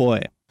 oh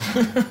boy,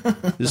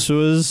 this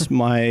was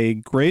my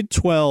grade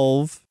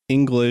 12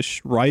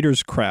 English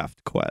writer's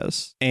craft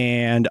quest,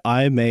 and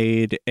I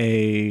made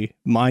a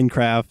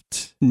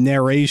Minecraft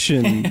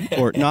narration,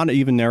 or not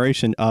even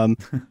narration, a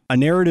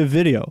narrative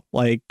video.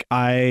 Like,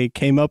 I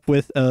came up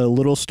with a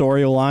little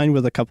storyline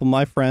with a couple of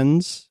my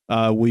friends.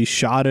 We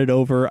shot it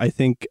over, I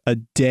think, a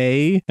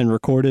day and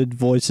recorded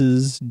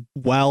voices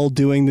while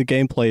doing the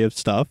gameplay of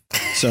stuff.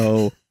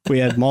 So we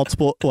had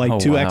multiple, two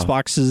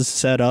Xboxes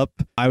set up.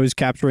 I was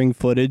capturing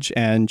footage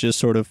and just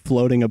sort of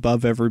floating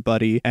above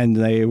everybody, and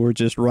they were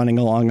just running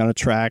along on a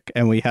track,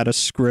 and we had a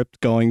script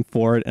going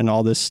for it and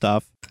all this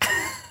stuff.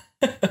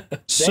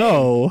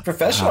 So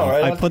professional,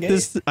 right?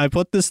 I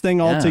put this thing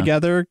all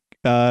together.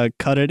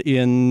 Cut it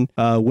in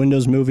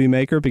Windows Movie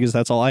Maker because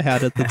that's all I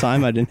had at the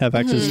time. I didn't have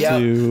access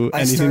to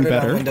anything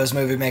better. On Windows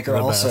Movie Maker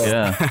also.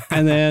 Yeah.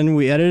 And then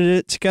we edited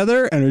it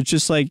together, and it's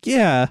just like,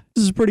 yeah,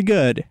 this is pretty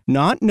good.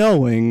 Not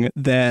knowing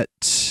that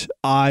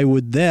I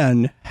would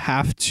then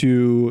have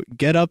to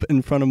get up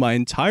in front of my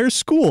entire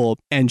school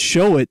and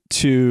show it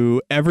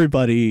to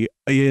everybody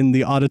in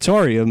the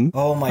auditorium.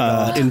 Oh my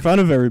God. In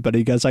front of everybody,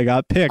 because I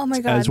got picked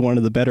as one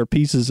of the better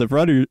pieces of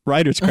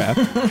writer's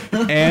craft.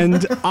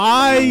 And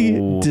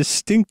I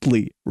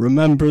distinctly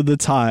remember the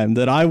time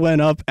that I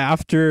went up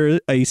after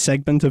a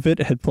segment of it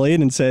had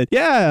played and said,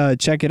 yeah,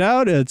 check it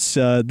out. It's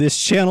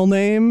this channel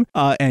name,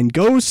 and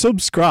go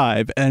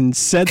subscribe, and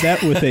said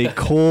that with a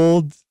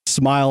cold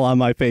smile on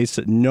my face.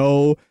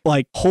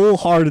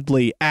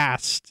 Wholeheartedly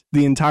asked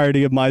the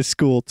entirety of my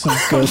school to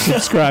go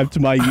subscribe to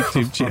my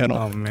YouTube channel.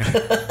 Oh, man.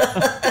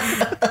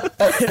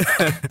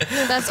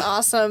 That's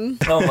awesome.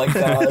 Oh my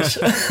gosh.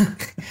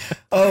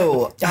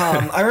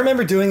 I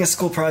remember doing a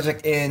school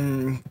project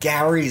in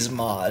Gary's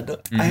mod.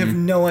 I have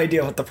no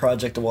idea what the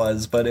project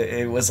was, but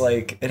it was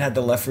like, it had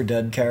the Left 4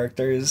 Dead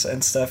characters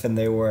and stuff, and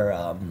they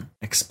were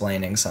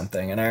explaining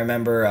something. And I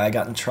remember I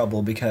got in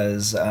trouble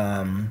because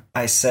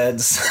I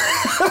said,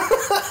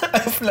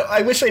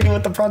 I wish I knew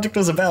what the project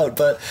was about,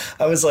 but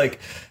I was like,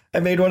 I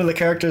made one of the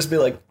characters be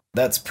like,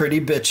 that's pretty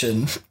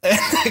bitchin'. And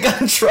I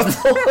got in trouble.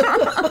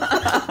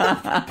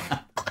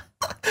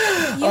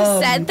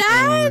 You said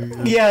that?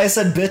 Yeah, I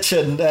said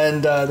bitchin',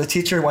 and the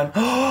teacher went,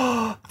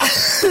 oh,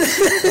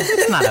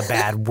 It's not a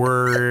bad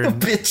word.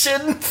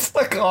 bitchin'?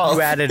 Fuck off.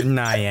 You added an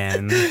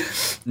IN.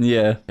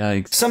 Yeah.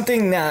 Yikes.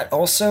 Something that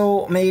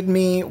also made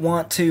me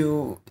want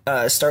to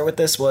start with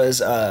this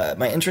was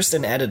my interest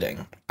in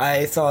editing.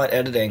 I thought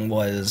editing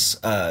was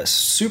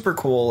super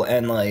cool,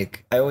 and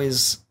like I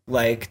always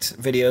liked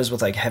videos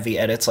with like heavy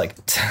edits, like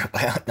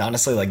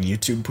honestly like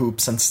YouTube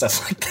poops and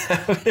stuff like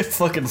that. It's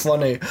fucking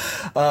funny.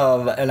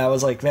 And I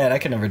was like, man, I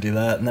could never do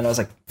that. And then I was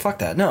like, fuck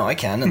that, no, I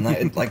can.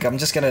 And like I'm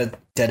just gonna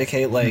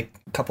dedicate like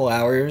a couple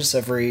hours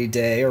every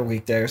day or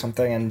weekday or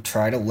something and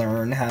try to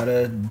learn how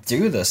to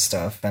do this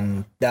stuff.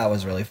 And that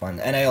was really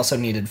fun. And I also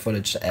needed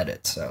footage to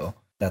edit, so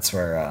that's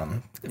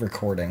where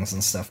recordings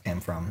and stuff came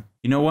from.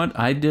 You know what?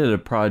 I did a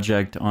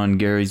project on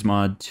Gary's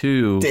Mod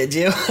too. Did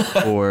you?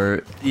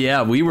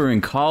 We were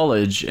in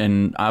college,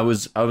 and I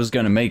was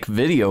going to make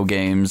video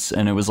games,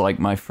 and it was like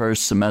my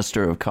first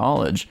semester of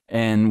college.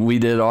 And we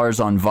did ours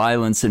on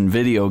violence in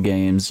video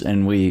games,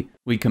 and we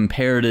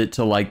compared it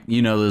to, like,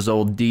 you know, those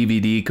old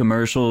DVD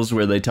commercials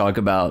where they talk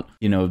about,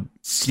 you know,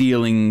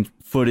 stealing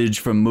footage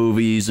from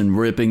movies and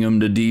ripping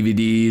them to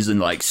DVDs and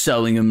like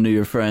selling them to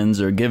your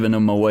friends or giving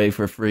them away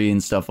for free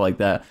and stuff like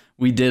that.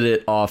 We did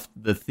it off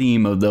the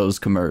theme of those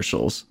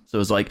commercials.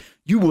 So it's like,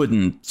 you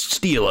wouldn't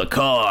steal a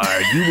car,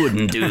 you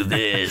wouldn't do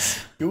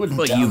this,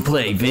 but you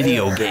play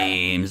video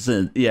games.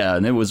 And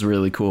and it was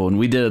really cool. And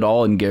we did it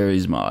all in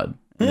Gary's Mod.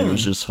 And it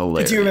was just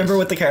hilarious. Do you remember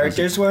what the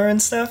characters were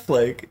and stuff?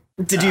 Like,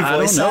 did you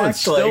voice I don't know. act?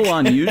 It's still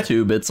on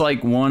YouTube. It's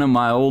like one of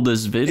my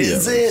oldest videos.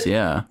 Is it?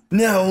 Yeah.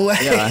 No way.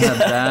 Yeah, I have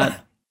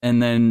that. And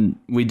then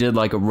we did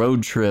like a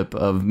road trip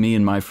of me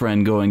and my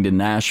friend going to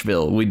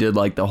Nashville. We did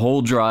like the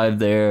whole drive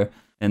there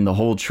and the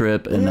whole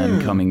trip and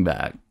then coming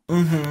back.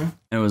 Mm-hmm.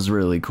 It was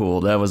really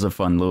cool. That was a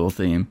fun little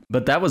theme.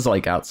 But that was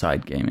like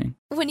outside gaming.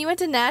 When you went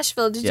to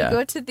Nashville, did you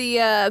go to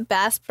the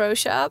Bass Pro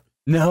Shop?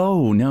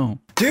 No.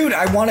 Dude,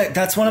 I want to.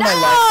 That's one of my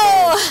life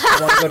goals. I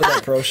want to go to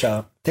that pro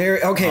shop. For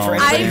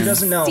anybody who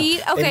doesn't know,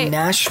 in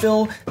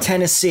Nashville,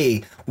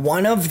 Tennessee,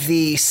 one of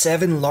the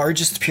 7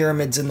 largest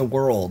pyramids in the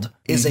world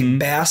is a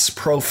Bass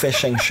Pro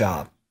fishing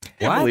shop.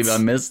 I can't believe I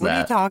missed that. What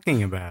are you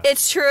talking about?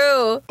 It's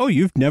true. Oh,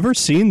 you've never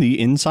seen the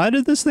inside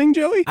of this thing,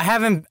 Joey? I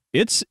haven't.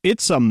 It's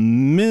a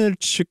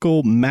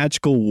magical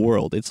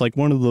world. It's like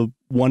one of the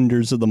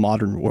wonders of the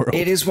modern world.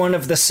 It is one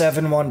of the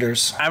 7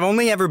 wonders. I've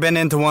only ever been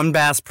into one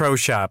Bass Pro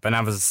Shop, and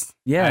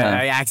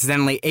I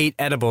accidentally ate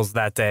edibles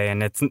that day,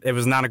 and it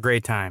was not a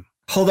great time.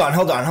 Hold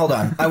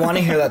on. I want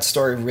to hear that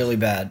story really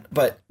bad.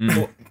 But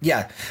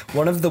yeah,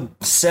 one of the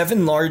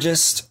 7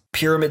 largest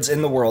pyramids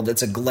in the world.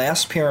 It's a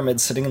glass pyramid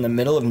sitting in the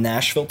middle of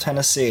Nashville,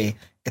 Tennessee.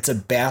 It's a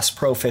Bass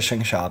Pro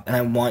fishing shop, and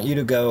I want you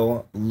to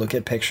go look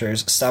at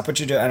pictures. Stop what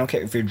you do. I don't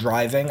care if you're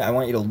driving. I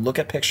want you to look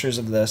at pictures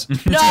of this. No,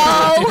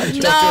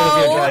 do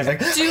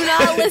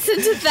not listen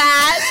to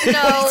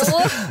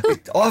that. No.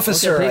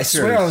 Officer, I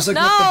swear I was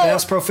looking at the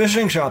Bass Pro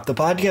fishing shop. The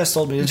podcast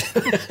told me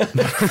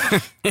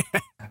to do.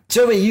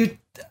 Joey,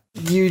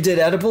 you did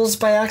edibles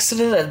by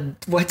accident, and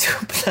what?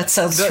 That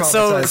sounds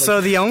traumatizing. So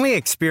the only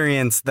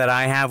experience that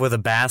I have with a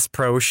Bass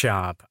Pro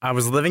Shop, I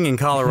was living in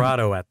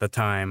Colorado at the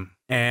time,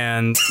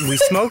 and we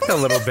smoked a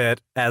little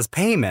bit as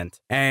payment,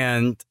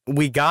 and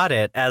we got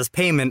it as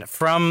payment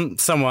from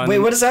someone. Wait,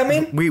 what does that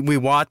mean? We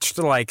watched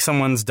like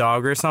someone's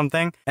dog or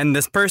something, and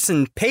this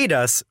person paid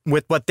us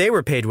with what they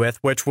were paid with,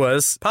 which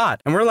was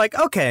pot, and we're like,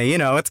 okay,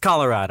 it's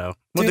Colorado,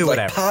 we'll do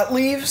whatever. Like pot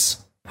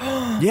leaves?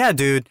 Yeah,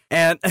 dude,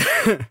 and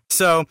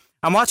so.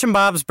 I'm watching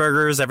Bob's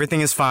Burgers.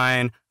 Everything is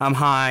fine. I'm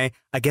high.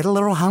 I get a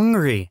little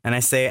hungry and I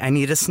say, I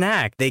need a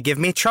snack. They give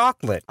me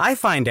chocolate. I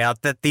find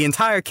out that the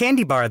entire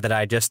candy bar that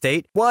I just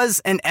ate was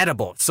an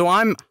edible. So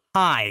I'm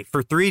high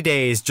for 3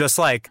 days, just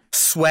like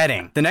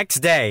sweating. The next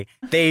day,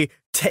 they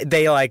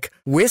like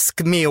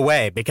whisk me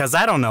away because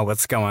I don't know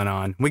what's going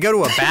on. We go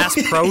to a Bass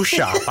Pro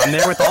Shop. I'm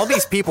there with all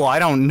these people I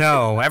don't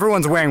know.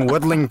 Everyone's wearing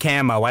woodland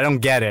camo. I don't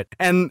get it.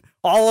 And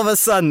all of a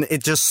sudden,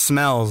 it just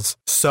smells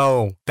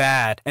so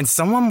bad. And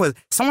someone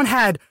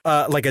had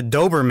like a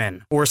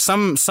Doberman or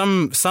some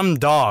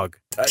dog,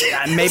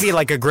 maybe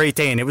like a Great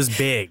Dane. It was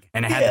big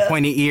and it had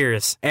pointy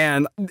ears.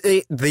 And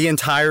the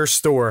entire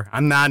store,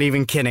 I'm not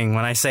even kidding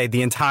when I say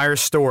the entire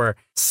store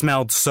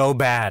smelled so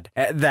bad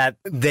that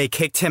they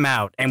kicked him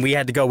out, and we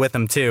had to go with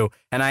him too.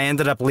 And I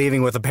ended up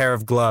leaving with a pair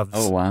of gloves.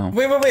 Oh wow!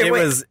 Wait!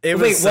 It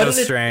was so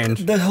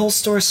strange. The whole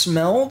store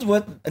smelled.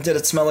 What did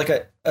it smell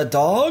like? A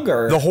dog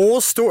or the whole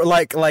store?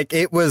 Like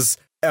it was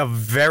a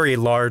very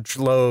large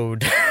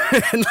load.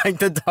 Like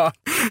the dog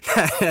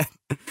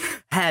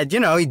had,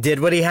 he did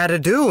what he had to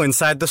do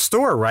inside the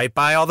store, right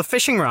by all the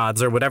fishing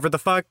rods or whatever the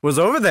fuck was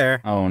over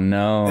there. Oh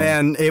no.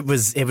 And it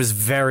was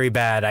very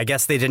bad. I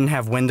guess they didn't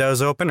have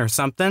windows open or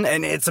something.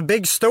 And it's a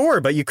big store,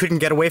 but you couldn't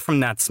get away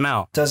from that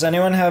smell. Does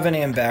anyone have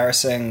any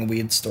embarrassing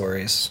weed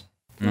stories?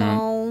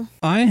 No.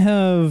 I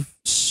have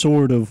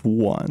sort of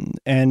one,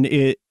 and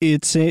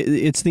it's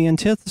the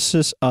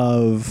antithesis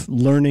of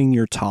learning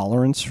your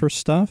tolerance for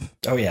stuff.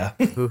 Oh yeah.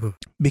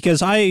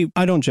 Because I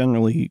don't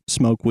generally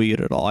smoke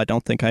weed at all. I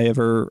don't think I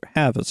ever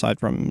have, aside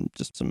from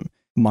just some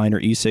minor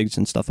e-cigs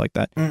and stuff like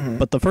that. Mm-hmm.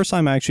 But the first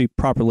time I actually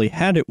properly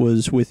had it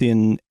was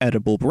within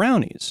edible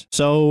brownies.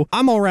 So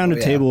I'm all around a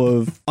table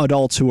of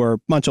adults who are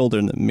much older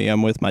than me.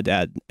 I'm with my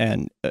dad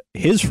and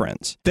his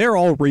friends. They're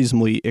all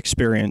reasonably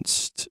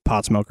experienced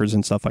pot smokers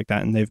and stuff like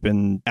that, and they've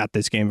been at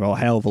this game for a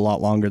hell of a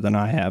lot longer than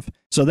I have.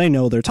 So they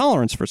know their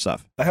tolerance for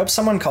stuff. I hope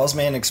someone calls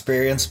me an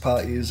experienced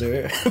pot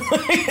user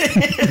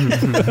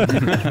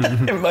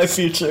in my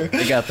future.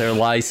 They got their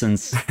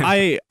license.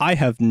 I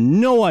have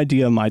no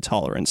idea my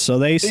tolerance. So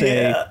they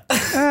say,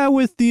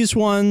 with these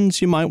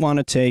ones, you might want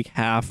to take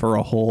half or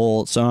a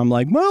whole. So I'm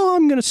like, well,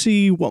 I'm going to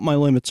see what my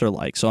limits are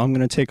like. So I'm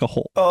going to take a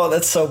whole. Oh,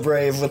 that's so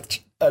brave with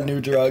a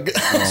new drug.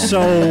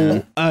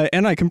 So,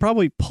 and I can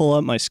probably pull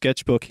up my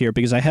sketchbook here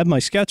because I have my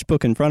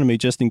sketchbook in front of me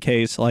just in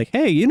case, like,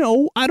 hey,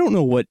 I don't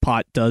know what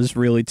pot does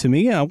really to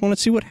me. I want to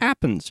see what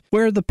happens,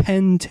 where the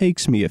pen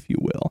takes me, if you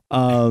will.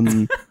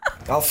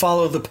 I'll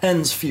follow the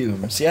pen's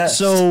fumes, yes.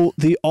 So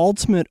the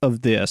ultimate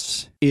of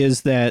this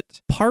is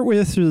that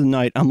partway through the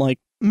night, I'm like,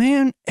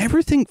 man,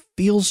 everything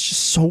feels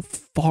just so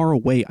far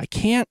away. I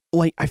can't,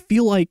 I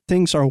feel like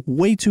things are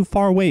way too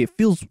far away. It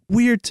feels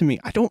weird to me.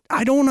 I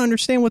don't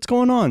understand what's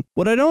going on.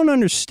 What I don't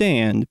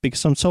understand,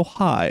 because I'm so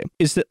high,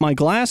 is that my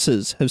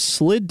glasses have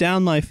slid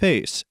down my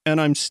face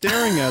and I'm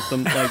staring at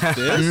them like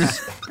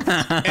this.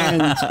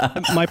 And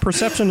my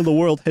perception of the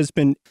world has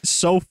been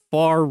so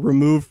far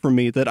removed from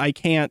me that I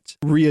can't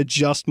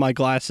readjust my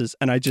glasses.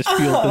 And I just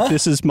feel that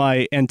this is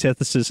my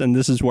antithesis and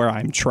this is where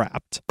I'm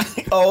trapped.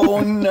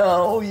 Oh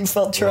no, you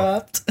felt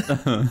trapped.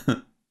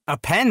 A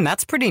pen?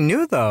 That's pretty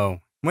new, though.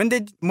 When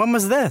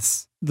was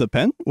this? The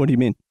pen? What do you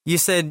mean? You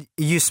said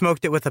you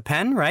smoked it with a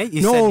pen, right?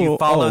 You said you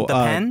followed the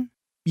pen?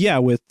 Yeah,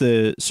 with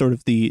the sort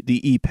of the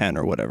e-pen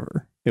or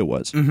whatever it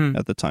was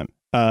at the time.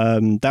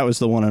 That was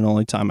the one and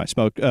only time I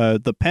smoked.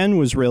 The pen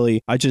was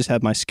really, I just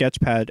had my sketch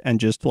pad and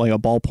just like a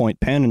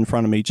ballpoint pen in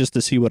front of me just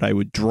to see what I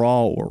would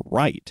draw or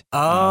write.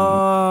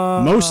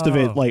 Most of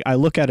it, I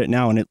look at it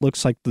now and it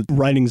looks like the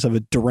writings of a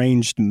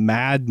deranged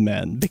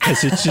madman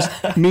because it's just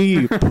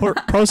me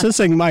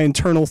processing my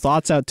internal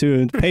thoughts out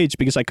to a page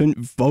because I couldn't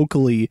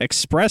vocally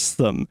express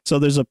them. So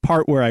there's a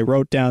part where I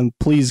wrote down,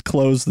 please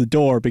close the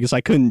door, because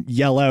I couldn't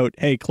yell out,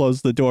 hey,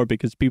 close the door,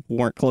 because people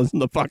weren't closing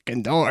the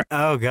fucking door.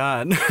 Oh,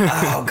 God.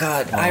 Oh, God.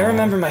 God, I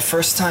remember my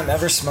first time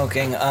ever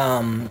smoking.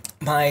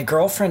 My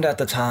girlfriend at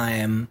the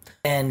time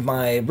and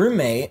my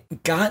roommate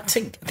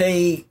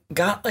they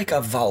got like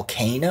a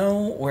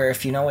volcano, where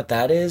if you know what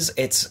that is,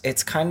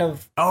 it's kind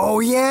of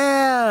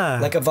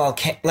like a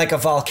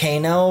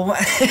volcano.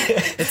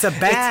 It's a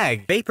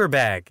bag, vapor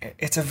bag.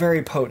 It's a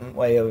very potent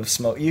way of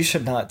smoke. You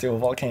should not do a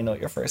volcano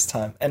your first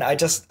time. And I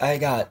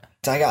got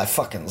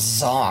fucking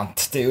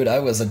zonked, dude. I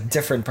was a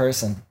different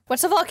person.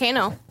 What's a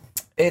volcano?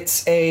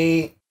 It's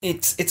a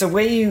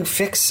way you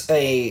fix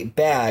a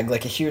bag,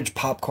 like a huge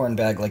popcorn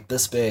bag like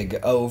this big,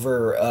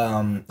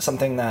 over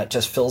something that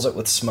just fills it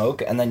with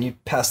smoke, and then you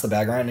pass the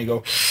bag around and you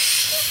go,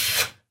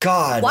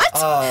 God. What?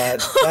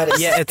 That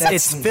is,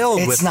 it's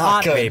filled with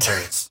hot good.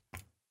 vapors.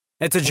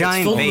 It's a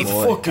giant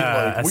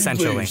vapor,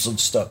 essentially. And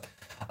stuff.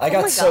 I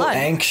got so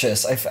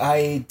anxious.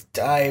 I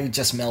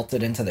just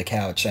melted into the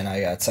couch, and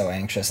I got so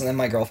anxious. And then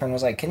my girlfriend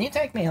was like, "Can you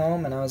take me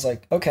home?" And I was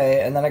like,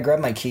 "Okay." And then I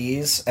grabbed my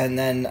keys, and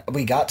then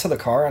we got to the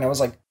car, and I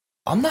was like,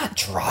 I'm not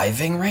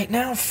driving right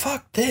now.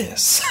 Fuck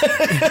this.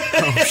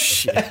 Oh,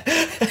 shit.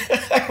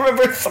 I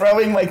remember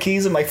throwing my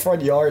keys in my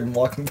front yard and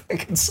walking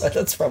back inside.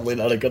 That's probably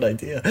not a good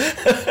idea.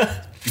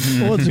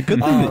 Well, it's a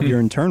good thing that your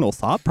internal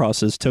thought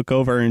process took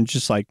over and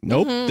just like,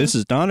 nope, this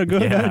is not a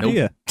good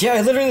idea. Yeah,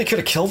 I literally could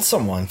have killed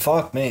someone.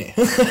 Fuck me.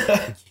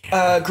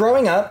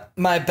 Growing up,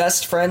 my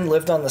best friend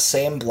lived on the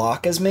same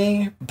block as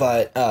me,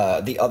 but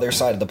the other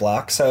side of the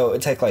block. So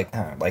it'd take like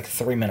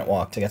 3-minute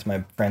walk to get to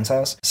my friend's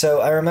house. So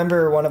I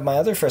remember one of my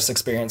other first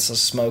experiences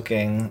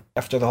smoking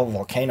after the whole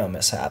volcano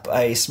mishap.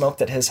 I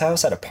smoked at his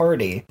house at a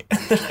party,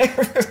 and then I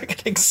remember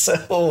getting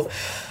so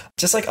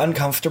just like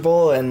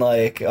uncomfortable and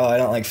like, oh, I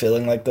don't like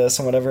feeling like this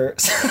and whatever.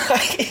 So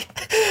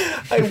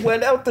I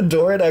went out the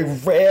door and I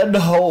ran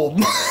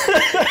home.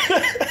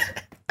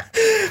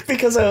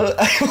 Because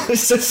I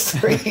was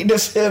afraid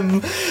of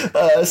him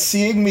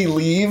seeing me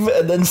leave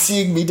and then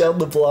seeing me down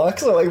the block,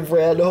 so I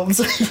ran home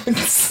so he wouldn't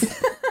see.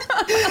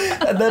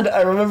 And then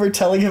I remember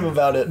telling him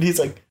about it, and he's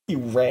like, "You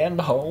ran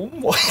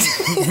home? What?"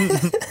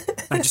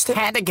 I just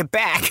had to get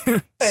back.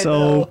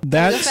 So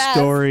that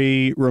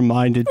story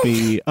reminded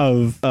me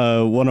of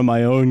one of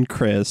my own,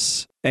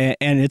 Chris. And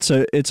it's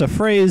a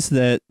phrase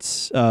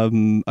that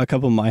a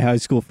couple of my high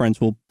school friends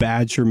will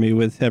badger me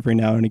with every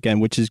now and again,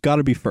 which is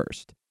 "gotta be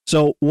first."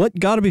 So what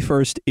gotta be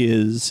first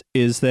is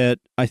that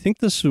I think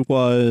this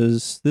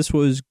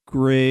was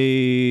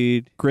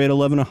grade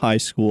 11 of high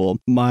school.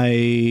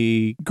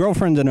 My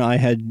girlfriend and I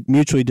had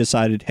mutually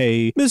decided,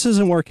 hey, this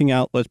isn't working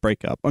out, let's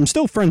break up. I'm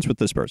still friends with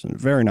this person,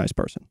 very nice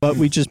person, but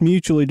we just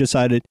mutually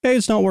decided, hey,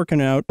 it's not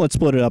working out, let's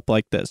split it up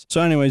like this.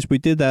 So anyways, we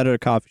did that at a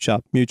coffee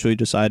shop, mutually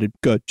decided,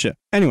 good shit.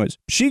 Anyways,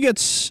 she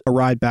gets a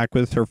ride back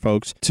with her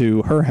folks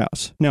to her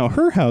house. Now,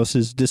 her house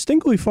is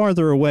distinctly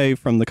farther away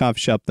from the coffee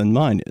shop than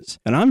mine is,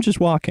 and I'm just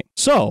walking.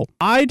 So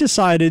I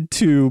decided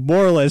to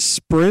more or less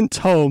sprint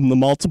home the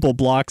multiple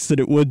blocks that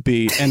it would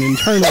be, and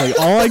internally,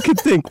 all I could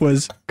think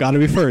was, gotta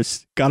be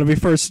first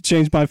to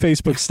change my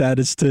Facebook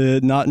status to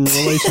not in a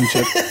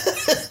relationship.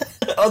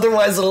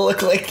 Otherwise, it'll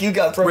look like you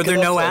got broken Were there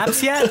no up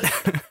apps yet?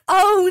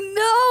 Oh,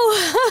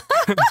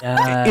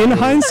 no. In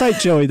hindsight,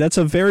 Joey, that's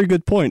a very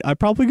good point. I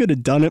probably could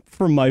have done it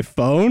from my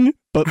phone,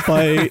 but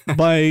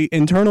my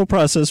internal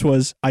process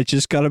was, I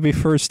just gotta be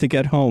first to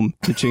get home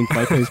to change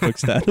my Facebook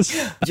status.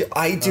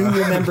 I do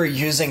remember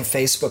using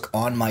Facebook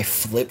on my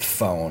flip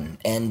phone,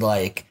 and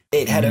like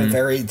it had a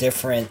very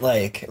different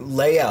like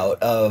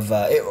layout of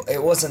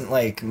it wasn't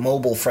like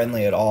mobile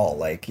friendly at all.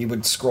 Like you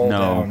would scroll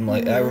down.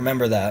 Like I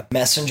remember that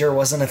Messenger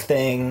wasn't a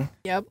thing.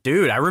 Yep.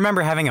 Dude, I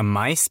remember having a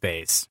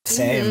MySpace.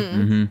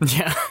 Same.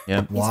 Yeah.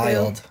 Yep.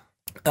 Wild.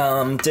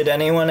 Did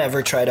anyone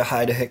ever try to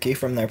hide a hickey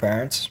from their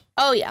parents?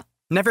 Oh, yeah.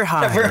 Never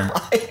hide. Never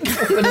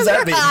hide. What does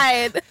that mean?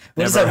 Hide.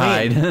 What does Never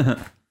that mean?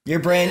 hide. Your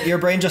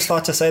brain just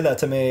thought to say that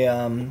to me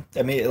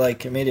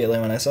immediately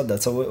when I said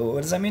that. So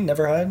what does that mean?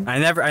 Never hide?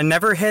 I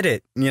never hid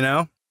it, you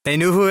know? They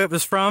knew who it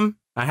was from.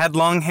 I had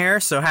long hair,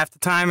 so half the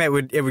time it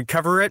would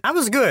cover it. I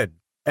was good.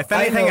 If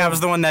anything, I was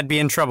the one that'd be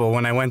in trouble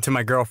when I went to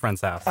my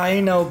girlfriend's house. I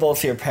know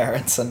both your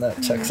parents, and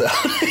that checks out.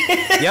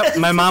 Yep,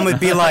 my mom would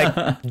be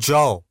like,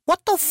 Joe,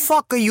 what the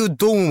fuck are you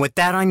doing with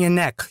that on your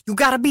neck? You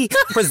gotta be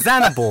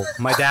presentable.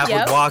 My dad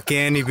would walk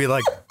in, he'd be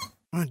like,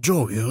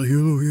 Joe,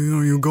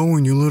 you go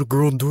and you let a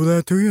girl do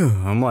that to you?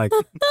 I'm like,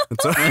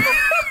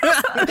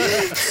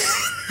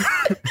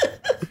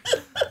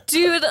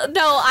 Dude,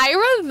 no,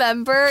 I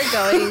remember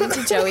going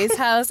to Joey's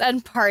house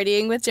and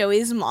partying with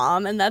Joey's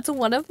mom, and that's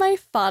one of my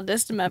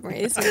fondest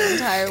memories in the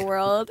entire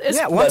world.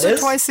 Yeah, once or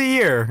twice a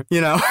year, you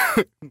know,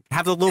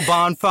 have a little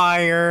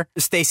bonfire,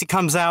 Stacy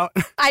comes out.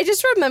 I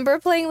just remember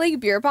playing like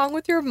beer pong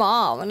with your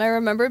mom, and I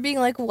remember being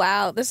like,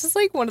 wow, this is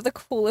like one of the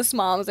coolest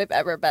moms I've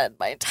ever met in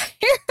my entire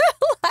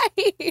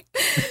life.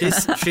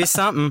 She's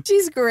something.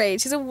 She's great.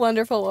 She's a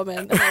wonderful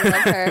woman, and I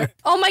love her.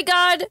 Oh my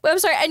God. I'm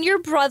sorry. And your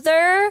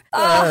brother?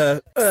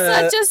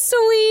 Such a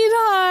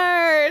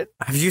sweetheart.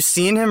 Have you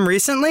seen him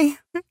recently?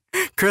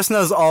 Chris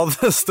knows all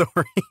the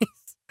stories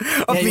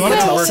of the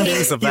inner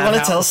workings of that house. You want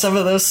to tell some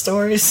of those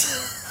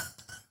stories?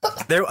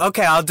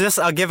 Okay, I'll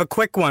give a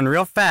quick one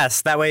real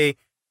fast. That way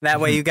That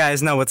way you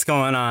guys know what's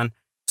going on.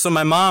 So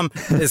my mom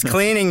is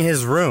cleaning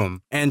his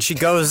room, and she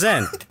goes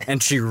in,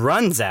 and she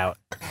runs out,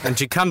 and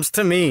she comes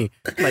to me,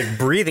 like,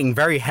 breathing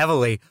very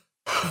heavily.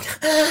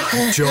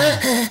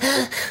 Joe,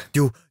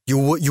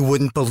 you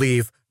wouldn't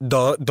believe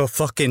the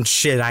fucking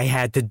shit I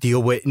had to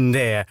deal with in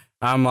there.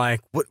 I'm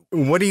like,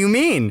 what do you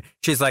mean?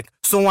 She's like,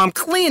 so I'm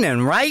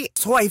cleaning, right?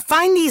 So I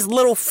find these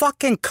little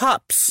fucking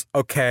cups,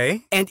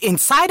 okay? And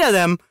inside of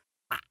them,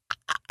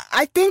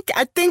 I think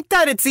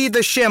that it's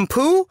either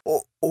shampoo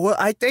or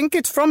I think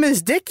it's from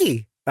his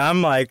dickie.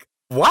 I'm like,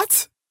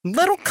 what?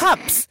 Little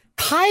cups.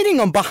 Hiding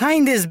them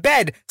behind his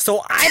bed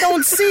so I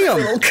don't see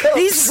him.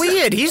 He's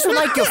weird. He's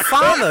like your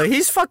father.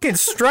 He's fucking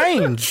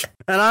strange.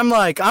 And I'm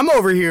like, I'm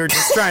over here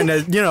just trying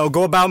to,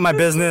 go about my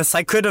business.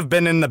 I could have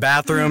been in the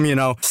bathroom,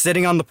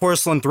 sitting on the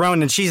porcelain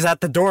throne, and she's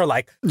at the door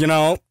like,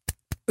 Joel,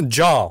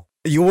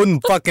 you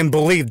wouldn't fucking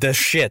believe the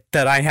shit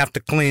that I have to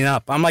clean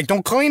up. I'm like,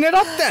 don't clean it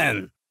up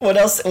then. What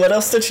else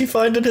did she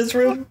find in his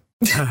room?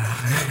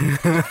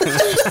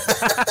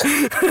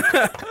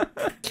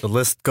 The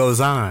list goes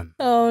on.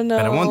 Oh no!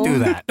 But I won't do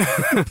that.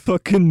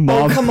 Fucking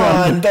mom. Come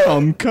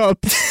on,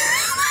 cups.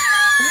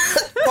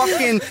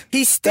 Fucking,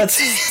 he sticks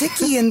his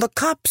dicky in the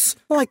cups.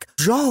 Like,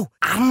 Joe,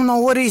 I don't know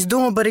what he's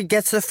doing, but he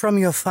gets it from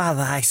your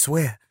father. I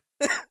swear.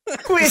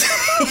 Wait.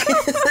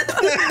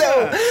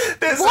 No,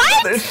 there's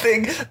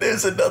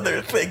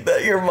another thing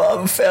that your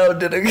mom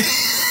found in a.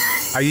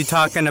 Are you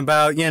talking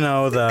about,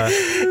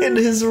 in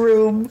his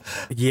room?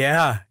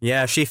 Yeah.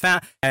 She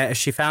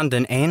found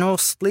an anal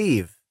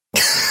sleeve.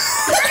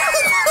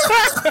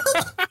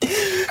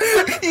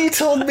 He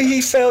told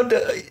me she found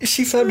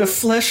a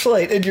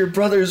fleshlight in your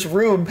brother's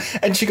room,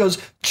 and she goes,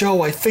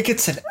 Joe, I think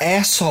it's an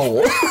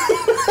asshole.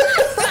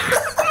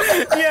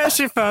 Yeah,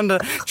 she found an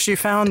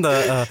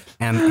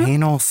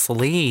anal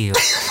sleeve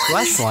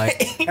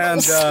fleshlight,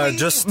 and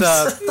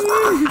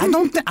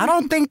I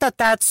don't think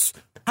that's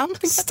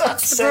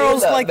the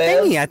girl's like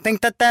thingy. I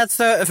think that's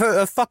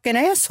a fucking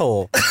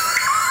asshole.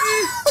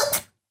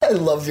 I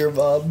love your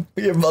mom.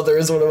 Your mother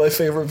is one of my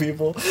favorite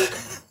people.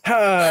 She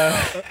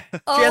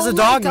has a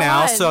dog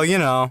now, so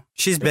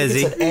she's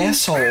busy. It's an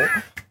asshole.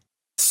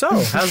 So,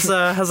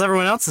 how's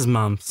everyone else's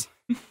moms?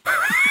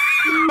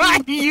 Are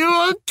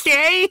you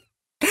okay,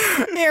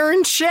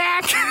 Aaron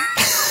Shack?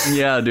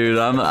 Yeah, dude,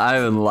 I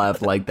haven't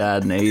laughed like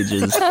that in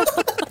ages.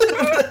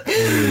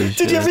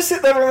 Did you ever see,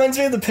 that reminds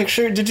me of the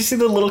picture, did you see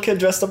the little kid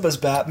dressed up as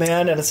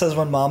Batman, and it says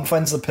when mom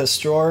finds the piss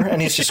drawer,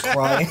 and he's just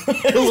crying?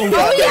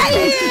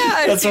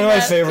 Yeah. That's one of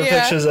my favorite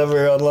pictures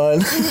ever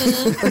online.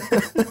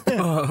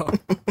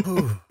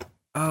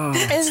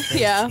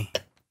 Yeah.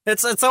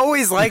 It's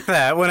always like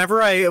that.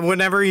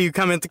 Whenever you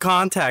come into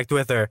contact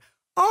with her.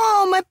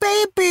 Oh, my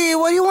baby,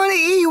 what do you want to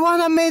eat? You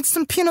want to make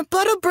some peanut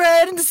butter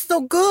bread? It's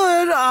so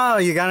good. Oh,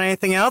 you got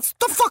anything else?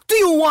 The fuck do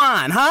you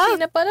want, huh?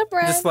 Peanut butter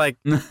bread. Just like,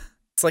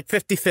 it's like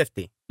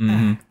 50-50.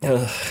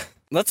 Mm-hmm.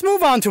 Let's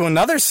move on to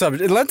another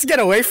subject. Let's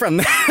get away from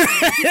that.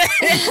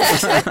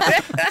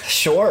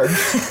 Sure.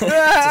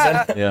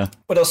 Yeah.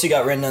 What else you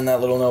got written in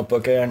that little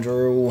notebook,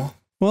 Andrew?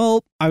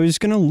 Well, I was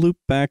going to loop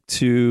back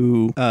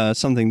to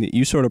something that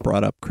you sort of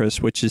brought up,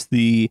 Chris, which is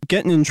the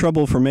getting in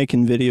trouble for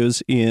making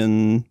videos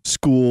in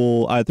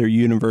school, either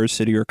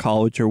university or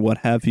college or what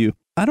have you.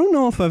 I don't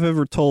know if I've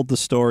ever told the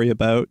story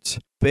about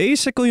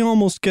basically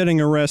almost getting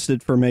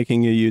arrested for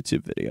making a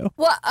YouTube video.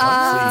 What?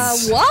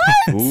 What?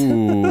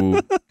 Ooh.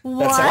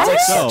 What?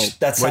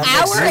 That sounds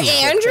like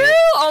Andrew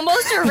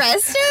almost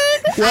arrested?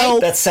 Well,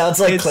 that sounds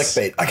like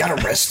clickbait. I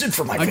got arrested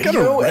for my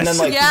video, and then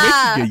like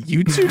Yeah. a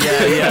YouTube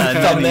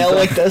Yeah. thumbnail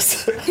like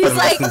this. He's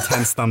like,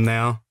 Intense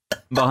thumbnail.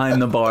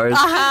 Behind the bars.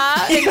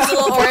 in his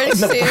little orange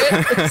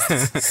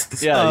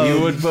suit. Yeah,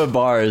 you would put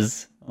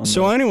bars.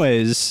 So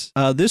anyways,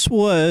 this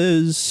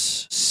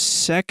was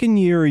second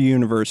year of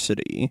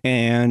university,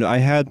 and I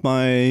had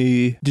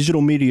my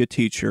digital media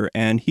teacher,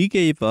 and he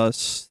gave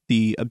us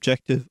the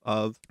objective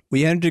of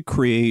we had to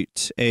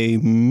create a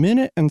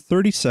 1 and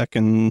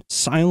 30-second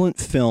silent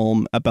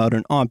film about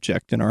an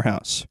object in our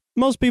house.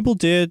 Most people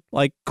did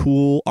like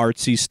cool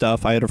artsy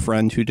stuff. I had a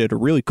friend who did a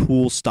really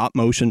cool stop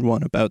motion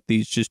one about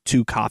these just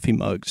 2 coffee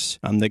mugs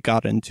that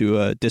got into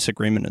a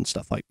disagreement and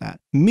stuff like that.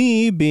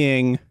 Me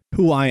being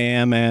who I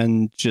am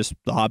and just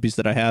the hobbies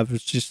that I have,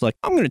 it's just like,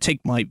 I'm going to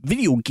take my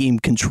video game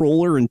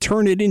controller and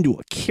turn it into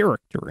a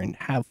character and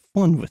have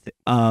fun with it.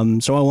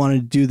 So I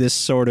wanted to do this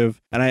sort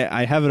of, and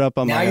I have it up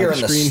on now my you're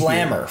in the screen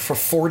slammer here. for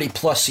 40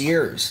 plus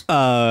years.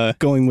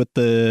 Going with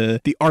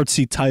the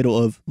artsy title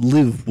of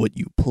Live What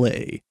You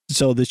Play.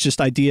 So there's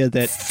just idea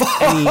that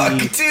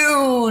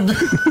Dude.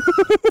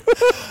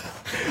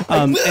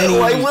 I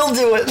will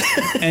do it.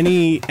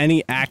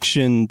 any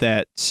action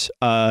that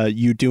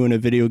you do in a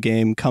video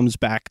game comes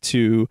back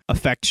to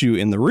affect you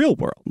in the real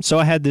world. So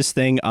I had this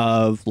thing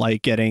of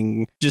like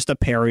getting just a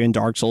parry in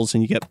Dark Souls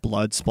and you get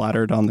blood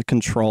splattered on the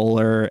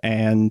controller,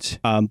 and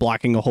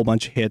blocking a whole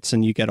bunch of hits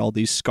and you get all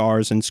these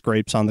scars and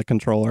scrapes on the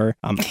controller.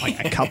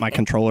 Like I cut my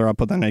controller up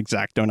with an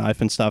X-Acto knife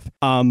and stuff.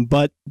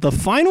 But the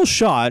final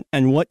shot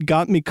and what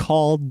got me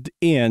called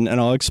in, and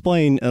I'll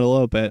explain in a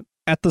little bit,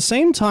 At the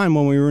same time,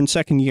 when we were in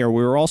second year,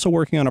 we were also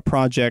working on a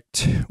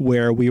project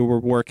where we were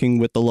working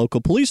with the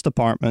local police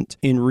department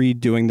in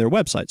redoing their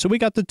website. So we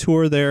got to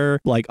tour their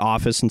like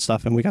office and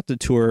stuff, and we got to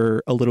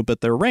tour a little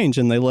bit their range,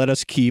 and they let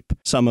us keep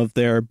some of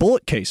their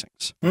bullet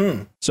casings.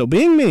 So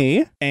being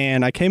me,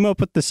 and I came up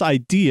with this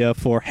idea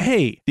for,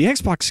 hey, the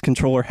Xbox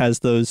controller has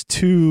those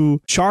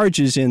 2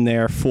 charges in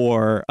there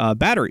for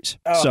batteries.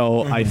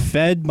 So I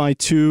fed my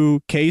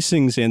 2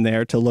 casings in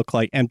there to look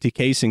like empty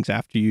casings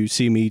after you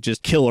see me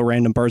just kill a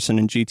random person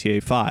in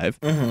GTA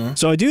 5.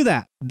 So I do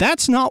that.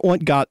 That's not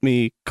what got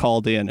me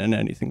called in and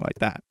anything like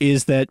that.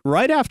 Is that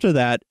right after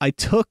that, I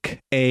took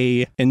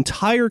a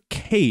entire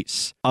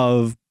case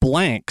of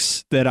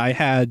blanks that I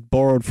had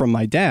borrowed from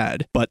my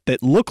dad, but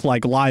that looked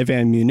like live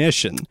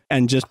ammunition,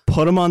 and just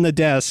put them on the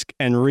desk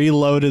and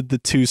reloaded the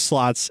 2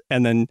 slots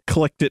and then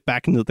clicked it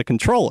back into the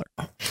controller.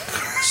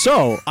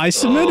 So I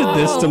submitted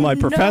this to my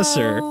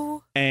professor.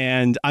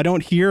 And I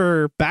don't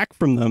hear back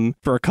from them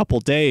for a couple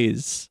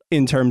days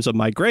in terms of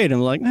my grade. I'm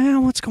like,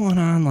 man, what's going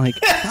on? Like,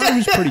 that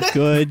was pretty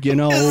good, you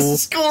know.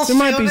 There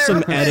might be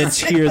some edits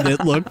here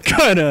that look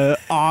kind of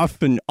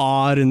off and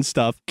odd and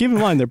stuff. Keep in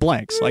mind, they're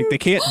blanks. Like, they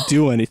can't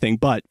do anything.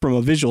 But from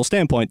a visual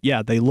standpoint,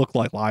 yeah, they look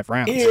like live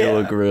rounds. They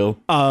look real.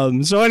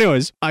 So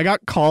anyways, I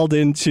got called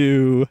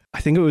into,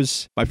 I think it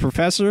was my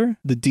professor,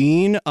 the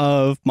dean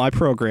of my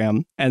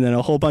program, and then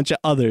a whole bunch of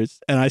others.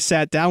 And I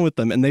sat down with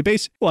them, and they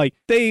basically, like,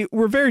 they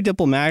were very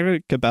diplomatic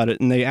about it,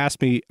 and they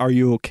asked me, are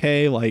you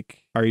okay? Like,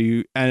 are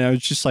you? And I was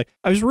just like,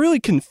 I was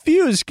really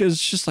confused because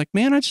it's just like,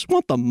 man, I just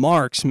want the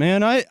marks,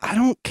 man. I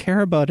don't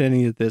care about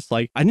any of this.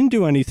 Like, I didn't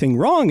do anything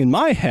wrong in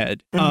my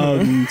head.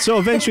 So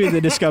eventually they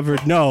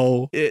discovered,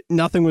 no,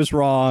 nothing was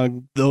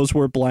wrong. Those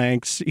were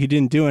blanks. He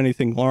didn't do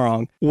anything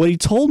wrong. What he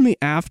told me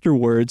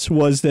afterwards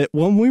was that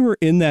when we were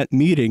in that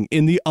meeting,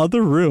 in the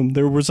other room,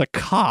 there was a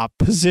cop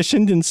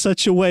positioned in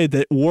such a way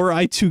that were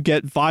I to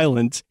get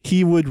violent,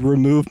 he would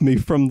remove me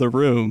from the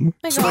room.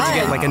 So did you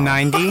get like a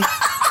 90?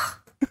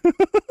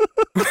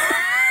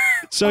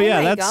 So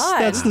yeah,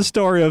 that's the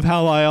story of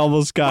how I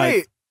almost got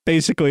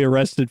basically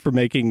arrested for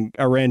making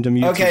a random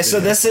YouTube Okay, so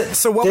video. this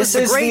is what was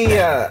the grade?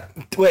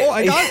 Wait,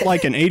 I got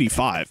like an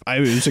 85. It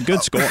was a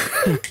good score.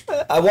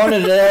 I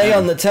wanted an A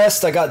on the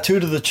test. I got 2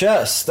 to the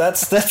chest.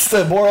 That's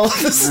the moral of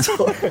the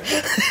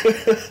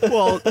story.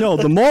 Well, no,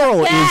 the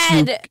moral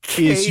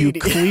is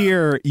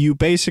you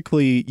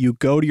basically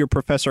go to your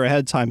professor ahead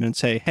of time and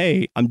say,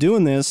 hey, I'm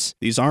doing this.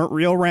 These aren't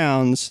real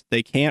rounds.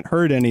 They can't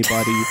hurt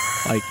anybody.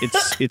 Like,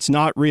 it's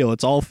not real.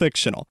 It's all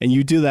fictional. And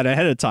you do that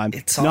ahead of time.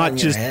 It's all not in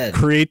your just head.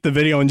 create the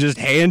video and just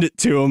hand it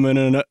to them in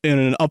an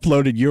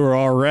uploaded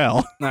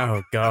URL.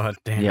 Oh, God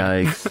damn.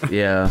 Yikes.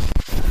 Yeah.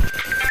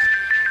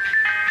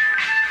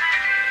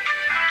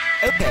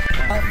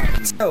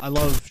 Okay. So I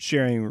love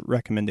sharing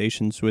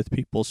recommendations with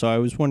people, so I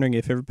was wondering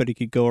if everybody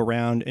could go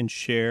around and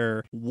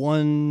share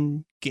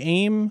one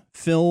game,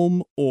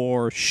 film,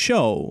 or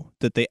show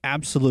that they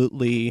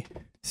absolutely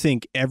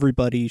think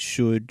everybody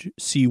should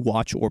see,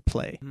 watch, or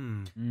play.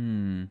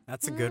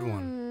 That's a good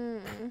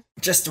one.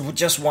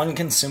 just one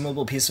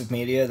consumable piece of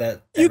media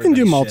that You can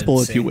do everybody multiple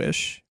should if see. you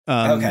wish.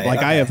 Okay.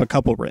 I have a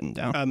couple written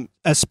down.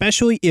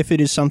 Especially if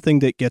it is something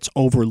that gets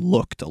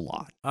overlooked a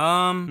lot.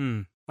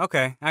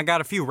 Okay, I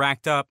got a few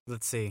racked up.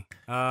 Let's see.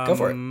 Go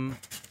for it.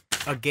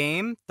 A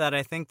game that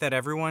I think that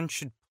everyone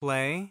should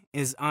play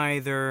is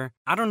either,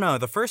 I don't know,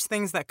 the first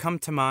things that come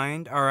to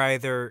mind are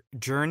either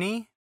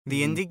Journey,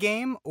 the indie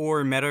game,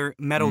 or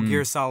Metal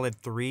Gear Solid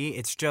 3.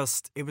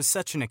 It was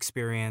such an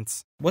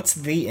experience. What's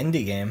the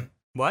indie game?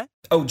 What?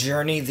 Oh,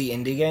 Journey, the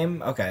indie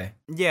game? Okay.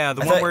 Yeah,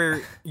 the one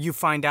where you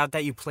find out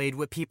that you played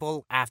with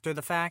people after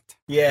the fact.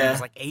 Yeah. It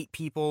was like 8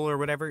 people or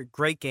whatever.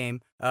 Great game.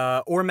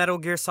 Or Metal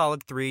Gear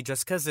Solid 3,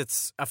 just because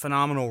it's a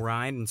phenomenal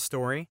ride and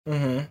story.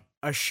 Mm-hmm.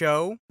 A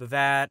show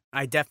that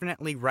I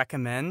definitely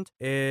recommend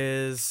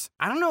is,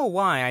 I don't know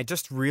why, I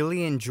just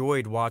really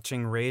enjoyed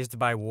watching Raised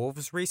by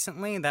Wolves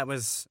recently. That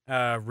was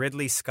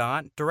Ridley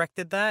Scott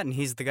directed that, and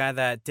he's the guy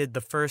that did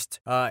the first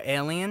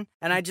Alien.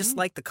 And I just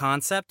like the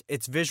concept.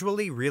 It's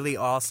visually really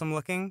awesome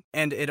looking,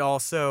 and it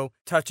also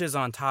touches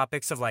on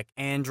topics of like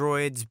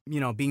androids,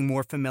 being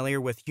more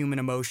familiar with human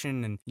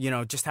emotion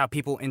and, just how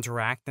people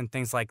interact and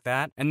things like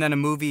that. And then a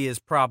movie is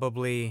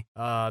probably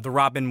the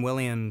Robin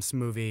Williams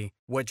movie,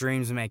 What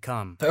Dreams May Come.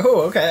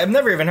 Oh, okay. I've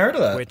never even heard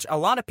of that. Which a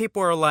lot of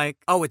people are like,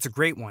 oh, it's a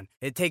great one.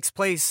 It takes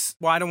place,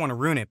 well, I don't want to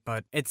ruin it,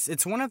 but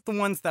it's one of the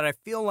ones that I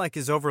feel like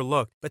is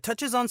overlooked, but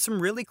touches on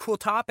some really cool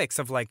topics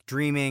of like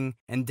dreaming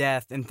and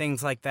death and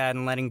things like that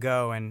and letting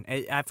go, and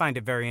I find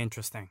it very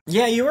interesting.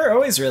 Yeah, you were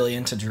always really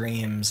into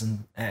dreams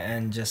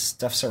and just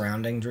stuff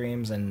surrounding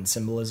dreams and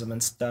symbolism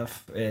and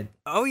stuff.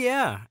 Oh,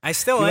 yeah. I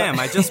still am.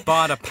 I just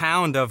bought a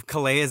pound of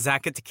Kalea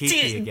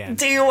Zakatakiki again.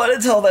 Do you want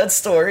to tell that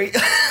story?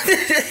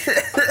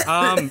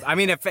 I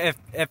mean,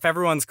 if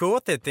everyone's cool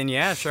with it, then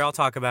yeah, sure, I'll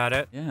talk about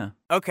it. Yeah.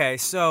 Okay,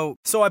 so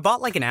I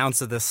bought like an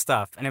ounce of this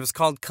stuff, and it was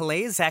called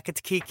Kalea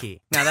Zakatakiki.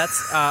 Now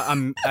that's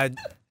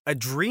a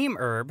dream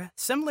herb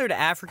similar to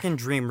African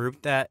dream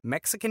root that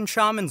Mexican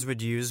shamans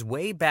would use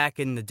way back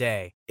in the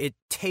day. It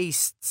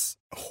tastes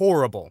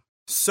horrible.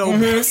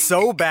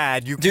 so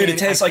bad. You Dude, can't,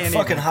 it tastes like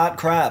fucking hot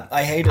crap.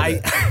 I hated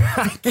it.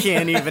 I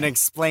can't even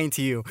explain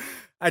to you.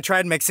 I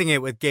tried mixing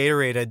it with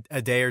Gatorade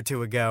a day or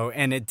two ago,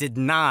 and it did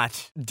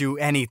not do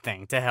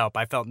anything to help.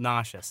 I felt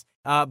nauseous.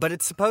 But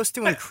it's supposed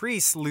to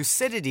increase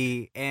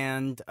lucidity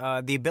and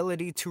the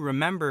ability to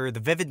remember the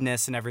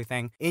vividness and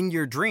everything in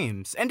your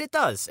dreams. And it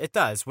does. It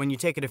does. When you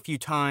take it a few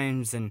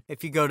times and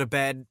if you go to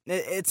bed,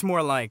 it's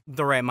more like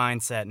the right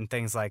mindset and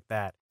things like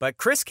that. But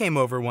Chris came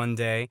over one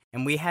day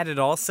and we had it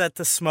all set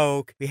to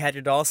smoke. We had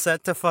it all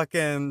set to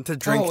drink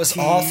tea. Oh, it was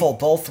awful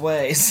both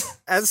ways.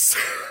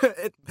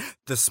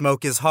 The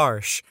smoke is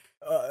harsh.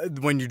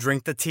 When you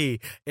drink the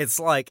tea, it's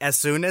like as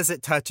soon as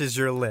it touches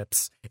your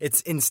lips,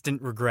 it's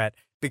instant regret.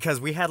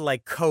 Because we had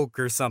like Coke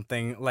or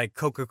something, like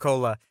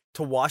Coca-Cola,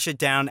 to wash it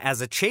down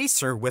as a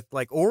chaser with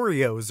like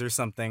Oreos or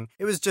something.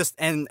 It was just,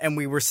 and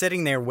we were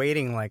sitting there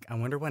waiting like, I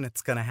wonder when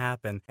it's going to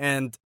happen.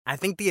 And I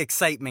think the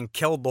excitement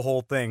killed the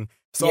whole thing.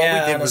 So all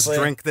we did was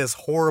drink this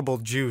horrible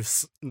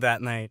juice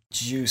that night.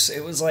 Juice.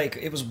 It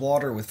was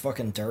water with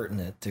fucking dirt in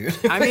it, dude.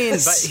 I mean,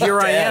 but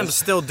here I am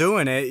still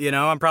doing it, you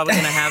know, I'm probably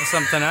going to have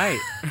some tonight.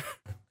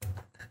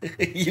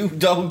 You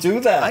don't do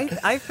that.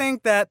 I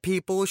think that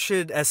people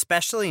should,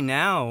 especially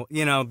now,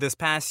 you know, this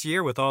past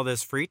year with all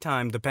this free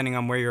time, depending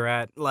on where you're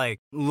at, like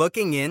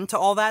looking into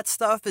all that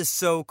stuff is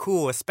so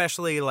cool,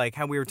 especially like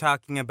how we were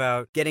talking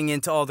about getting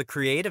into all the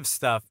creative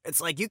stuff.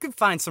 It's like you can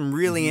find some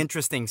really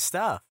interesting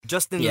stuff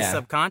just in the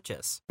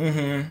subconscious.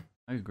 Mm-hmm.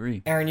 I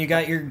agree. Aaron, you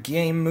got your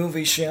game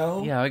movie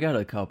show? Yeah, I got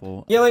a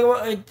couple. Yeah, like,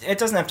 well, it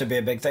doesn't have to be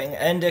a big thing,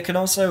 and it can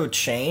also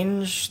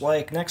change,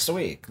 like, next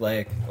week.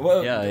 Like,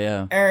 well,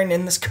 yeah. Aaron,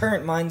 in this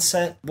current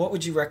mindset, what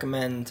would you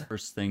recommend?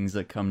 First things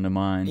that come to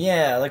mind.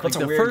 Yeah, like, what's a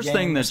weird the first game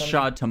thing that something?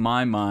 shot to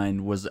my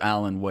mind was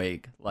Alan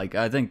Wake. Like,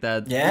 I think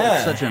that Yeah.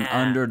 was such an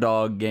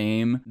underdog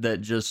game that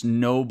just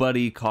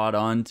nobody caught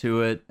on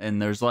to it. And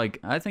there's like,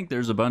 I think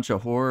there's a bunch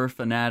of horror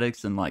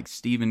fanatics and like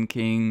Stephen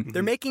King.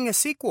 They're making a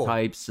sequel.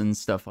 Types and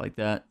stuff like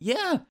that.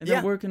 Yeah, and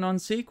they're working on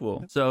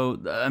sequel.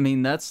 So, I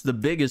mean, that's the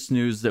biggest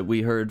news that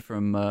we heard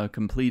from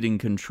completing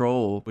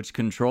Control, which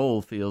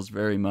Control feels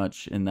very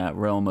much in that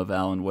realm of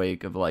Alan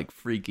Wake, of like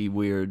freaky,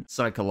 weird,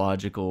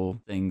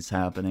 psychological things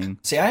happening.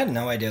 See, I had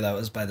no idea that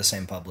was by the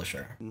same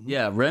publisher.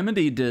 Yeah,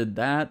 Remedy did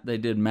that. They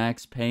did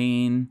Max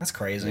Payne. That's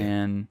crazy.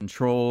 And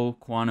Control,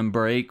 Quantum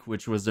Break,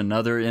 which was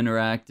another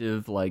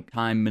interactive, like,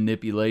 time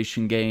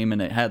manipulation game,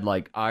 and it had,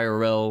 like,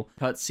 IRL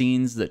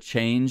cutscenes that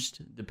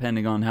changed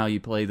depending on how you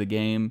play the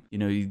game. You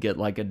know, you'd get,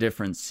 like, a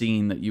different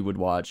scene that you would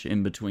watch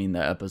in between the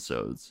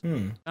episodes.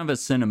 Kind of a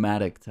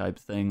cinematic type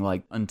thing,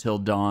 like Until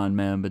Dawn,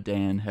 Man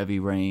Medan, Heavy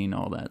Rain,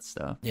 all that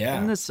stuff. Yeah.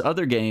 And this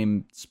other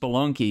game,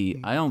 Spelunky,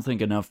 I don't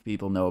think enough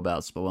people know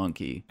about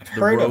Spelunky. I've The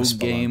heard of rogue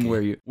game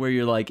Spelunky. where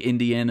you're like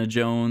Indiana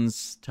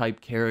Jones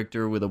type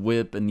character with a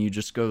whip, and you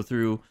just go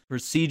through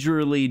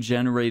procedurally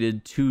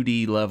generated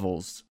 2D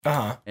levels.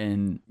 Uh-huh.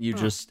 And you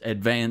just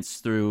advance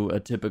through a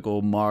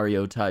typical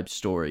Mario type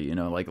story, you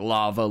know, like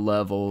lava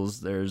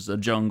levels, there's a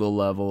jungle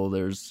level,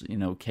 there's, you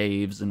know,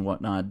 caves and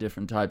whatnot,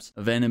 different types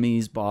of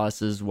enemies,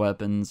 bosses,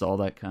 weapons, all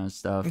that kind of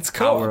stuff. It's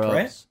co-op,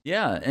 right?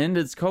 Yeah, and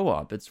it's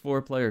co-op. It's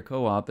 4-player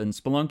co-op, and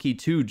Spelunky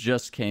 2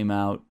 just came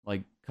out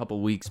like a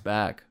couple weeks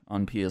back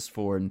on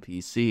PS4 and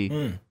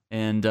PC.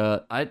 And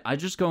I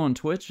just go on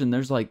Twitch, and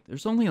there's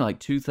only like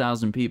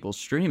 2,000 people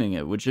streaming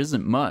it, which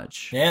isn't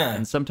much. Yeah.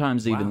 And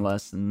sometimes even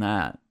less than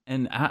that.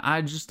 And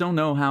I just don't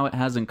know how it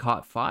hasn't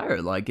caught fire.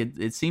 Like,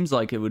 it seems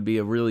like it would be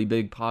a really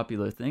big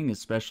popular thing,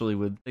 especially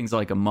with things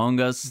like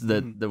Among Us,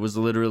 that was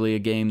literally a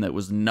game that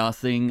was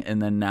nothing,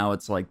 and then now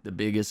it's like the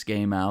biggest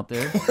game out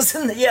there.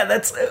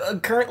 That's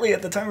currently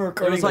at the time of It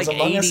recording, was like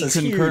Among Us 80 is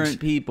concurrent huge.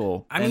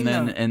 people, and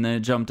then it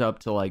jumped up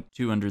to like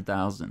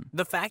 200,000.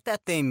 The fact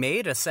that they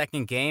made a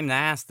second game, that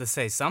has to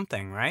say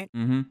something, right?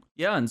 Mm-hmm.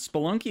 Yeah, and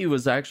Spelunky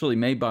was actually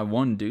made by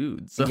one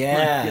dude. So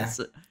Yeah.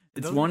 like,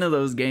 it's one of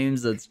those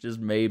games that's just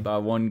made by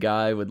one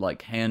guy with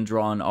like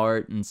hand-drawn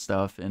art and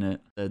stuff in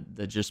it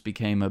that just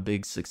became a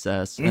big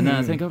success. And then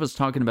I think I was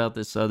talking about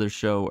this other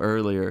show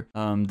earlier.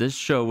 This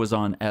show was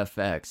on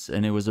FX,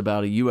 and it was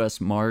about a U.S.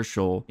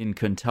 Marshal in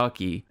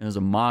Kentucky. It was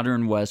a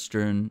modern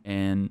Western,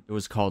 and it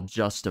was called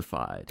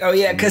Justified. Oh,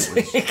 yeah, And because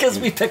it was-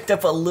 we picked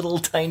up a little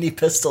tiny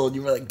pistol, and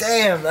you were like,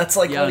 damn, that's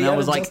like... yeah, what and he I had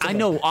was in like, I Justified.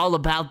 know all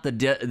about the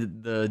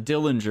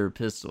Dillinger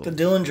pistol. The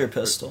Dillinger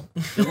pistol.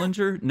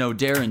 Dillinger? No,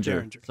 Derringer.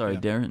 Derringer, Sorry, yeah.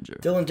 Derringer.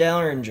 Dylan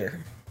Dowringer.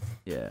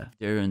 Yeah,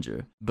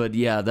 Derringer. But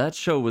yeah, that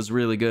show was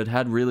really good.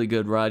 Had really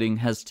good writing.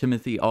 Has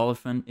Timothy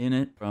Olyphant in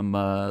it from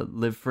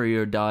Live Free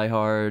or Die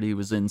Hard. He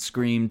was in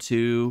Scream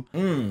 2.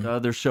 The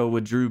other show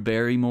with Drew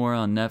Barrymore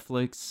on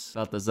Netflix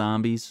about the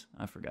zombies.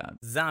 I forgot.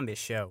 Zombie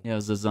show. Yeah, it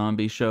was a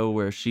zombie show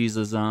where she's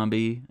a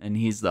zombie and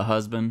he's the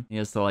husband. He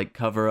has to like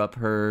cover up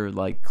her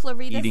like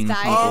Clarita's eating Diet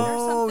people. or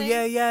Oh, something?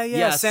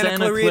 yeah. Santa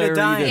Clarita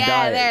Diet. Yeah,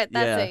 Diet.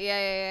 that's Yeah. it.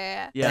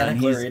 Yeah. Yeah, Santa and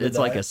Clarita it's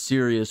like a Diet.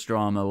 serious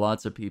drama.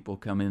 Lots of people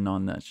come in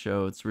on that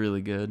show. It's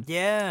really good.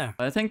 Yeah.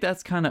 I think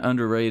that's kind of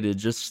underrated.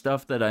 Just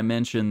stuff that I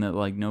mentioned that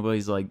like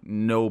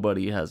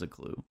nobody has a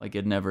clue. Like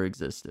it never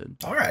existed.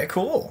 All right,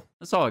 cool.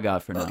 That's all I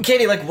got for now.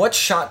 Katie, like, what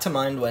shot to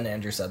mind when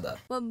Andrew said that?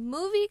 What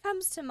movie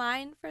comes to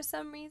mind for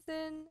some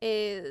reason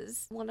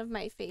is one of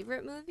my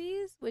favorite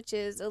movies, which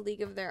is A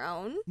League of Their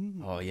Own.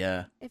 Oh,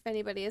 yeah. If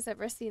anybody has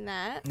ever seen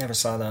that. Never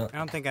saw that. I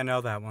don't think I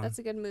know that one. That's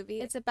a good movie.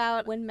 It's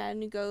about when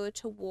men go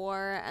to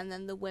war and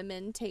then the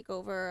women take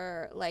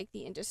over like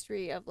the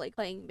industry of like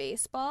playing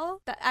baseball.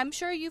 I'm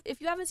sure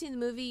if you haven't seen the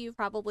movie, you've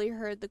probably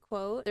heard the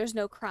quote, "There's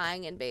no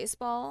crying in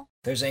baseball."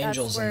 There's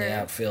angels in the where-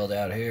 outfield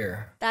out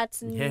here.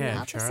 That's Yeah,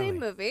 not Charlie. the same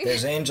movie.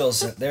 There's angels.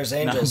 There's Not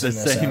angels the in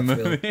this same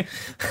outfield. movie.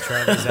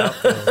 Charlie's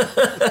outfield.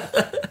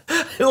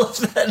 I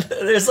love that.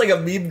 There's like a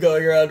meme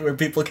going around where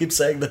people keep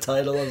saying the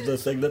title of the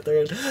thing that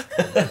they're in.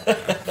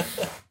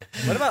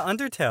 What about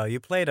Undertale? You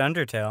played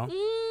Undertale.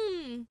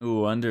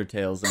 Ooh,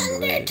 Undertale's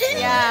underrated.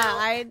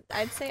 Yeah,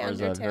 I'd say Far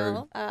as I've heard.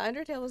 Undertale.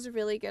 Undertale was a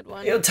really good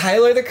one. You know,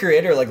 Tyler, the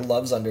creator, like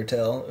loves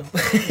Undertale.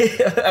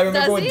 I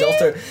remember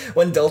Does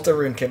when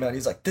Deltarune came out,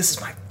 he's like, "This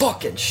is my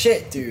fucking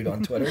shit, dude,"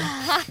 on Twitter.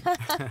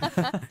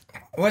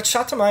 What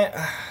shot to my?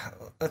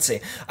 Let's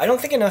see. I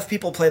don't think enough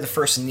people play the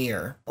first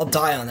Nier. I'll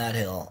die on that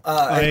hill.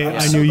 I'm I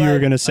so knew you glad- were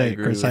gonna say I it,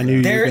 agree Chris. with I that. knew you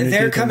were gonna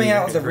They're do coming the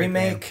out with a Great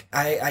remake.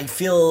 I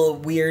feel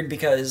weird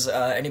because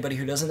anybody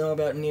who doesn't know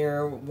about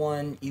Nier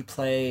 1, you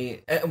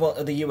play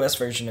the US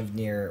version of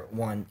Nier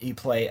 1, you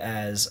play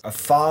as a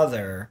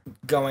father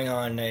going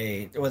on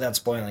without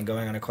spoiling,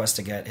 going on a quest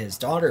to get his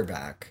daughter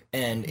back.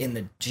 And in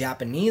the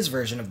Japanese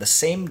version of the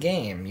same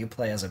game, you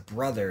play as a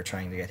brother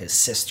trying to get his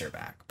sister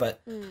back.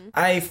 But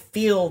I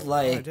feel Oh,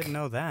 like I didn't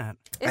know that.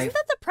 Isn't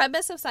that the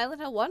premise of Silent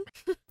Hill 1?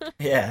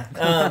 yeah.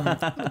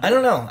 I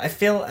don't know. I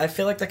feel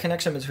like the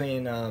connection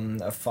between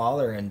a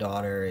father and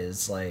daughter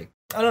is like,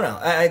 I don't know.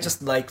 I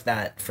just like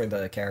that for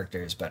the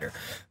characters better.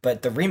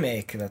 But the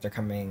remake that they're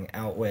coming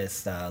out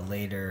with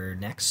later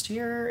next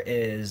year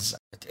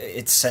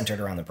it's centered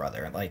around the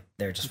brother. Like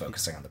they're just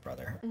focusing on the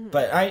brother.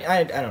 But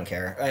I don't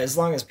care. As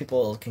long as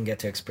people can get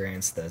to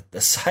experience the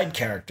side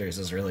characters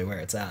is really where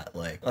it's at.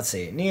 Like, let's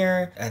see,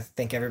 Nier. I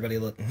think everybody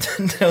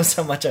knows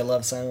how much I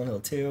love Silent Hill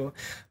 2.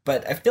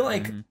 But I feel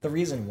like the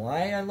reason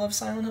why I love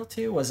Silent Hill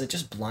 2 was it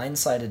just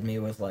blindsided me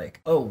with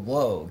like, oh,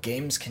 whoa,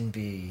 games can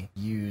be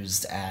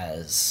used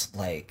as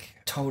like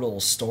total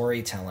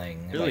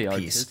storytelling Really like,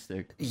 piece.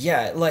 artistic.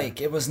 Yeah, like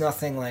it was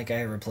nothing like I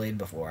ever played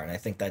before, and I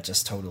think that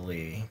just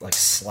totally like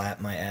slapped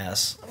my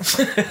ass.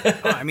 Oh,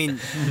 I mean,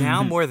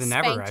 now more than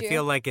ever, Spanked I you.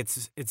 feel like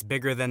it's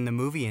bigger than the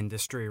movie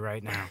industry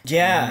right now.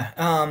 Yeah,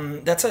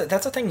 that's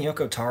a thing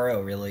Yoko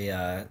Taro really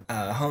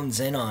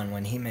hones in on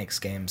when he makes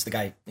games. The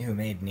guy who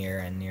made Nier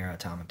and Nier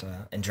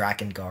Automata and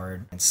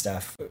Drakengard and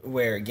stuff,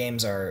 where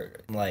games are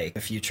like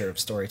the future of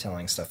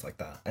storytelling, stuff like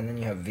that. And then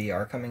you have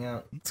VR coming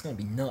out. It's gonna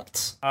be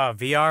nuts.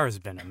 VR has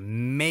been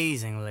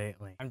amazing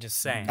lately. I'm just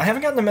saying. I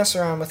haven't gotten to mess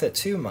around with it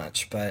too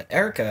much, but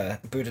Erica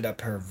booted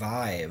up her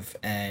Vive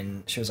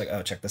and she was like,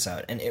 "Oh, check this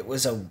out!" And it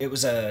was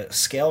a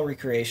scale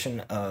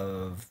recreation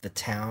of the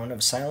town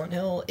of Silent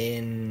Hill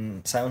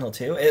in Silent Hill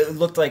 2. It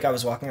looked like I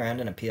was walking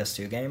around in a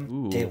PS2 game.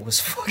 Ooh. It was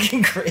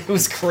fucking it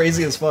was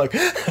crazy as fuck.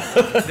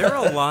 There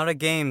are a lot of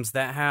games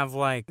that have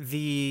like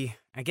the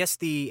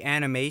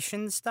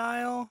animation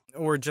style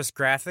or just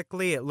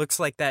graphically it looks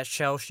like that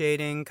shell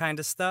shading kind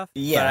of stuff.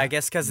 Yeah. But I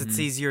guess because it's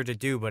easier to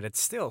do, but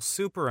it's still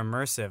super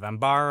immersive. I'm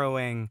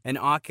borrowing an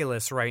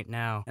Oculus right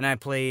now and I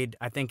played,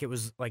 I think it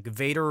was like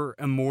Vader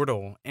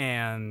Immortal,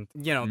 and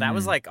that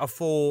was like a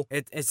full,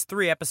 it's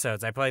 3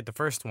 episodes. I played the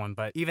first one,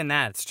 but even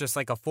that, it's just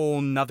like a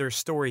full nother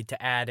story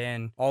to add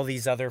in all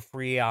these other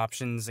free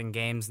options and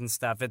games and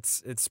stuff.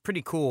 It's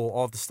pretty cool,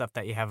 all the stuff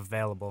that you have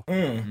available.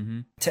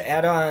 To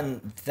add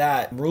on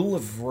that, Rule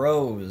of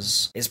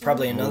Rose is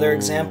probably another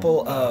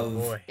example of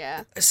Boy.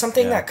 Yeah.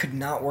 something that could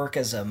not work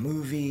as a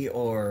movie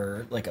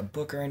or like a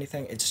book or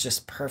anything. It's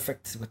just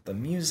perfect with the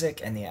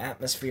music and the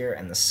atmosphere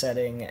and the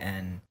setting,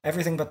 and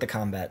everything but the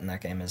combat in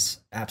that game is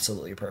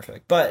absolutely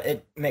perfect. But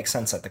it makes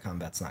sense that the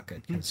combat's not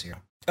good because you're...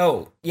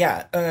 Oh,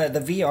 yeah, the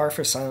VR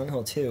for Silent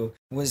Hill 2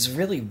 was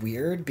really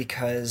weird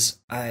because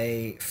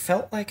I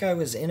felt like I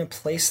was in a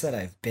place that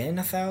I've been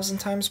 1,000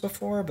 times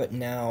before, but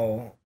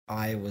now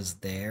I was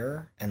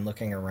there and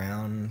looking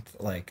around,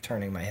 like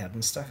turning my head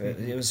and stuff.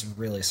 It was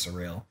really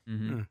surreal.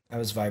 I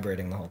was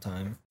vibrating the whole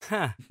time.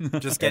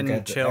 Just getting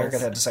Erica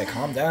chills. had to say,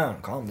 calm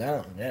down,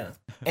 yeah.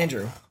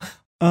 Andrew.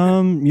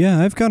 Yeah,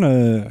 I've got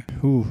a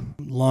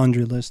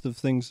laundry list of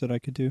things that I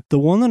could do. The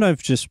one that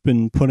I've just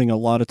been putting a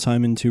lot of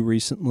time into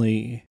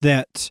recently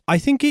that I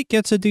think it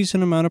gets a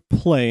decent amount of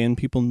play and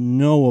people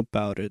know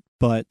about it,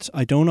 but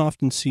I don't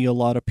often see a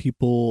lot of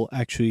people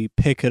actually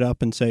pick it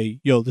up and say,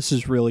 yo, this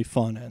is really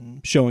fun,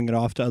 and showing it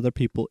off to other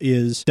people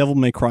is Devil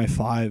May Cry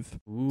 5.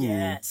 Ooh.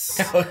 Yes.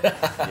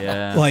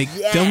 Yeah. Like,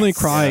 Devil May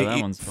Cry Yeah,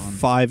 that one's fun.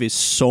 5 is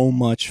so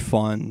much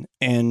fun,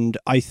 and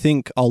I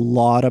think a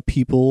lot of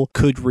people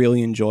could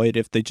really enjoy it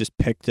if they just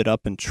picked it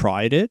up and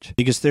tried it,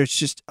 because there's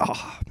just...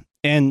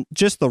 and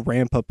just the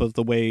ramp up of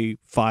the way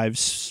 5's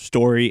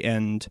story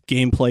and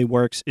gameplay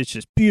works, it's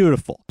just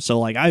beautiful. So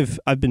like I've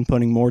been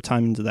putting more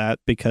time into that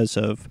because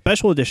of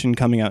Special Edition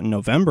coming out in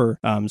November,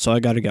 so I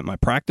got to get my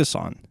practice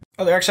on.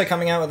 Oh, they're actually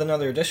coming out with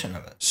another edition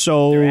of it.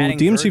 So They're adding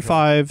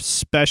DMC5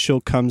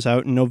 Special comes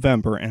out in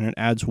November, and it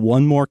adds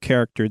one more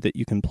character that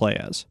you can play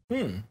as.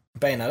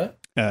 Bayonetta?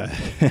 Uh,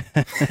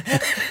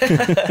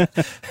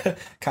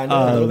 Kind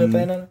of, a little bit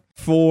Bayonetta?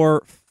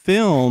 For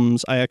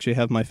films, I actually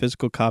have my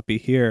physical copy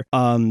here.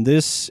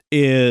 This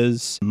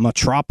is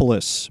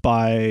Metropolis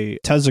by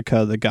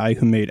Tezuka, the guy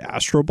who made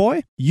Astro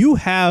Boy. You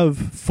have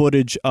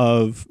footage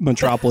of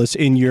Metropolis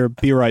in your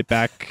Be Right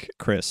Back,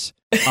 Chris.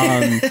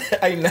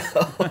 I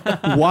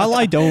know. While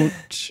I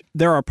don't,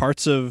 there are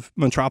parts of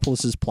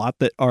Metropolis's plot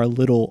that are a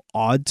little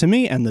odd to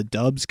me, and the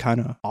dub's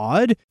kind of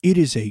odd. It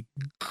is a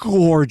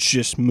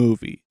gorgeous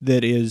movie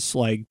that is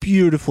like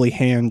beautifully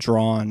hand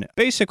drawn.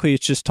 Basically,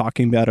 it's just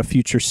talking about a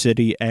future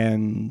city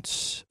and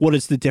what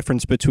is the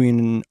difference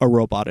between a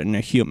robot and a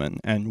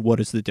human, and what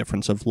is the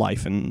difference of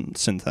life and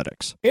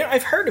synthetics. You know,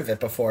 I've heard of it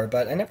before,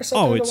 but I never sat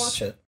down to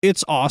watch it.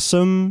 It's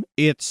awesome.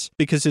 It's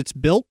because it's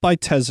built by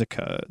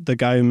Tezuka, the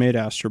guy who made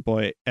Astro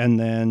Boy, and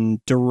then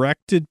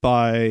directed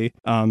by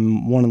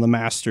one of the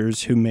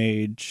masters who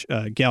made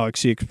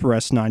Galaxy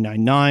Express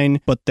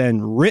 999, but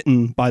then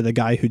written by the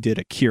guy who did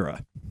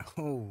Akira.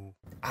 Oh.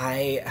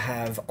 I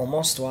have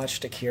almost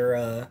watched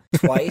Akira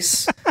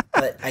twice,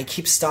 but I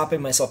keep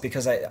stopping myself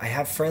because I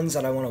have friends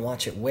that I want to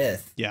watch it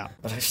with. Yeah.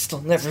 But I've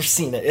still never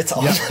seen it. It's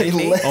on my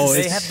list.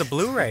 They have the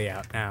Blu-ray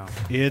out now.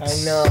 I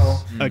know.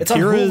 It's on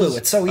Hulu.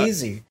 It's so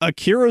easy.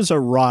 Akira's a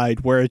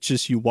ride where it's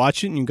just you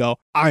watch it and you go,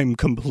 I'm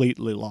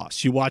completely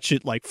lost. You watch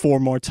it like 4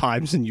 more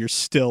times and you're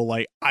still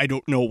like, I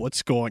don't know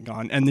what's going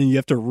on. And then you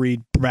have to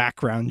read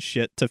background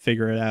shit to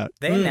figure it out.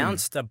 They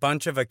announced a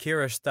bunch of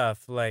Akira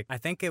stuff. Like, I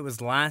think it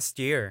was last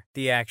year,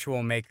 the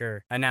actual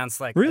maker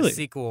announced like a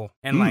sequel.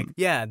 And like,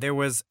 yeah, there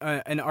was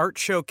an art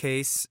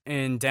showcase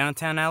in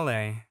downtown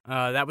LA.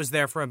 That was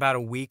there for about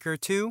a week or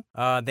two.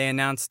 They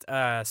announced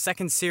a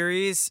second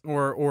series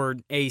or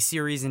a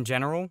series in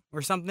general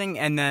or something.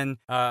 And then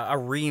a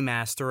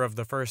remaster of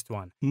the first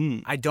one.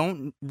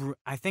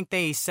 I think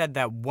they said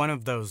that one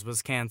of those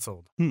was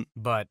canceled,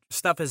 but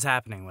stuff is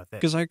happening with it.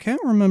 Because I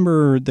can't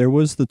remember, there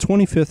was the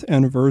 25th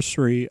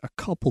anniversary a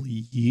couple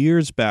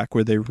years back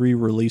where they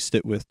re-released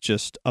it with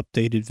just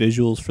updated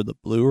visuals for the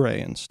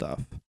Blu-ray and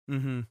stuff.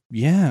 Mm-hmm.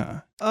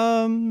 Yeah.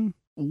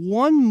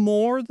 One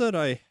more that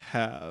I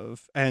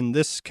have, and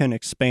this can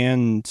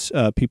expand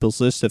people's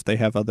list if they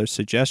have other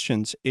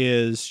suggestions,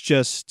 is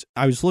just,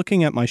 I was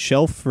looking at my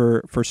shelf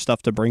for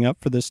stuff to bring up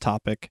for this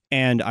topic,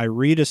 and I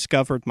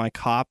rediscovered my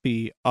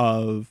copy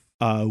of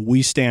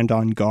We Stand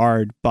on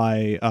Guard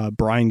by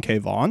Brian K.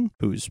 Vaughan,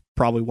 who's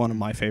probably one of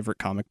my favorite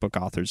comic book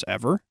authors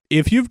ever.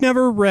 If you've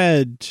never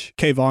read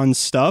K. Vaughan's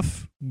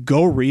stuff,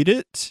 go read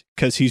it,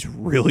 because he's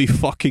really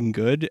fucking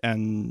good,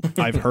 and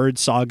I've heard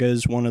Saga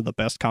is one of the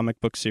best comic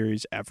book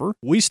series ever.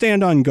 We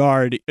Stand on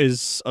Guard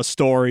is a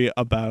story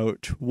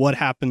about what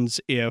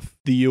happens if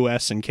the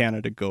US and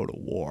Canada go to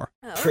war.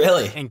 Oh.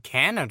 Really? In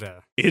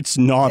Canada? It's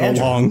not a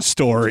long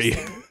story.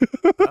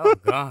 Oh,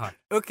 God.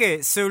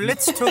 Okay, so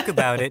let's talk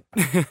about it.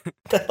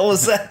 The hell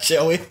was that,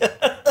 Joey?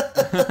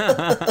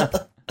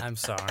 I'm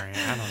sorry,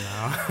 I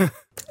don't know.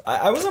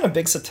 I was on a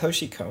big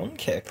Satoshi Kon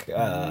kick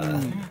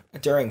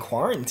during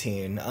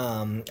quarantine.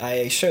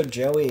 I showed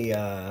Joey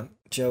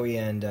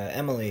and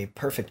Emily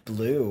Perfect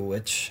Blue,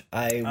 which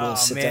I will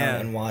sit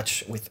down and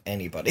watch with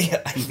anybody.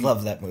 I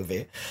love that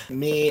movie.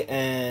 Me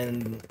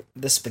and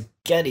the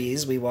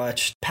Spaghettis, we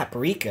watched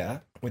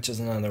Paprika, which is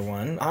another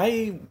one.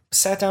 I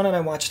sat down and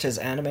I watched his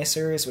anime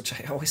series, which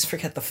I always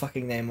forget the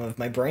fucking name of.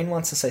 My brain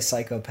wants to say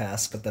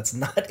Psycho-Pass, but that's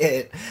not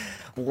it.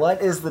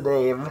 What is the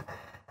name?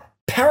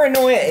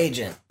 Paranoia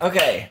Agent.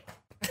 Okay.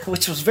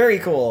 Which was very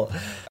cool.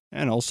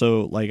 And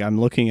also, like, I'm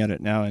looking at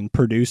it now and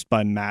produced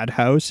by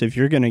Madhouse. If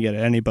you're going to get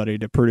anybody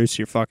to produce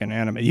your fucking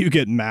anime, you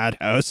get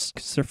Madhouse.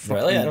 Because they're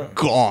fucking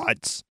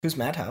gods. Who's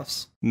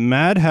Madhouse?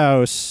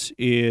 Madhouse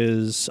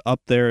is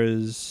up there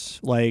as,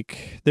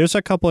 like, there's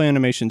a couple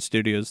animation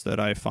studios that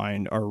I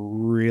find are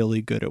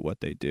really good at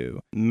what they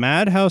do.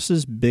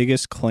 Madhouse's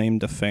biggest claim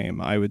to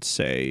fame, I would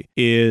say,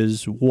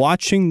 is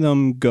watching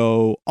them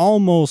go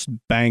almost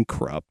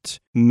bankrupt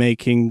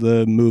making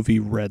the movie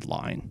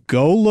Redline.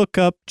 Go look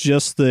up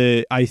just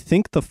I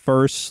think the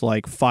first,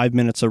 like, 5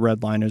 minutes of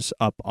Redline is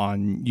up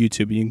on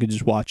YouTube. You can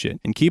just watch it.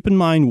 And keep in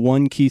mind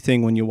one key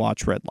thing when you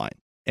watch Redline.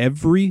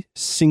 Every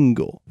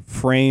single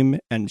frame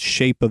and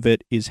shape of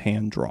it is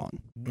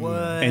hand-drawn. What?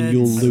 And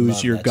you'll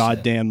lose your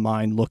goddamn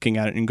mind looking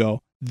at it and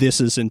go,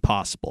 this is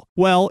impossible.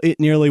 Well, it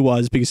nearly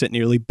was, because it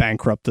nearly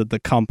bankrupted the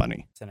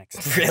company.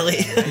 Really?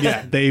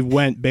 Yeah, they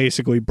went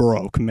basically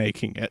broke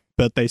making it.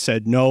 But they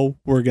said, no,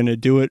 we're going to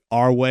do it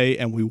our way,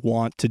 and we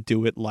want to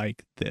do it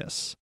like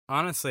this.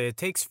 Honestly, it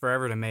takes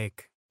forever to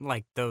make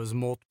like those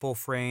multiple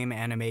frame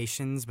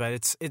animations, but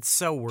it's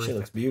so worth She it.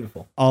 looks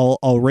beautiful.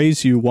 I'll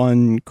raise you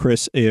one,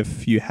 Chris.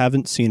 If you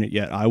haven't seen it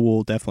yet, I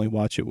will definitely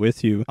watch it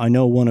with you. I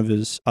know one of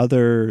his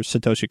other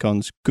Satoshi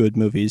Kon's good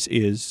movies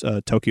is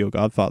Tokyo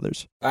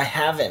Godfathers. I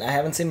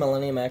haven't seen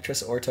Millennium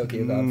Actress or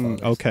Tokyo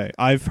Godfathers. Okay,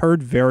 I've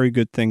heard very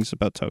good things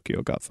about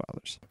Tokyo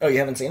Godfathers. Oh, you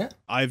haven't seen it?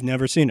 I've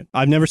never seen it.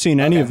 I've never seen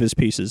any Okay. of his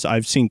pieces.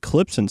 I've seen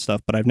clips and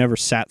stuff, but I've never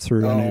sat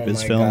through any of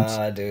his my films.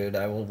 God, dude,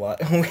 I will watch.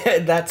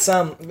 That's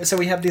So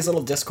we have these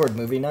little Discord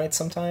movie nights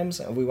sometimes.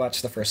 We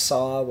watch the first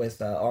Saw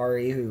with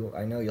Ari, who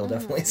I know you'll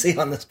definitely see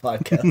on this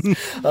podcast.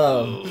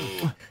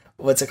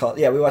 What's it called?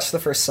 Yeah, we watched the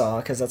first Saw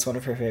because that's one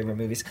of her favorite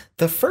movies.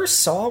 The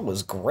first Saw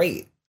was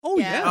great. Oh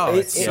Yeah. Oh,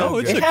 it's It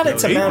so good. had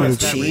its great amount of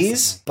movie.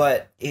 cheese,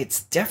 but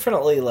it's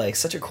definitely like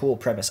such a cool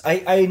premise.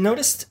 I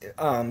noticed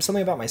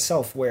something about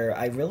myself where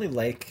I really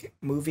like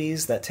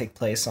movies that take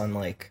place on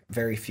like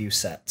very few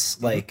sets,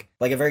 like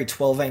a very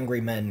 12 Angry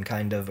Men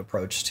kind of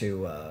approach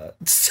to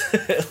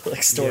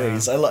like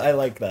stories. Yeah. I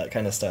like that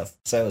kind of stuff.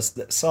 So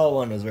Saw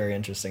 1 was very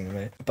interesting to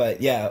me.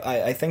 But yeah,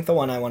 I think the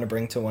one I want to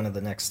bring to one of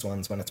the next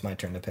ones when it's my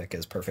turn to pick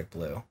is Perfect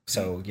Blue.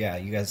 So yeah,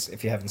 you guys,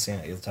 if you haven't seen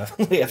it, you'll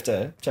definitely have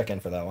to check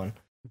in for that one.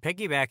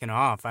 Piggybacking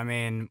off, I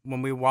mean,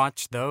 when we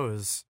watch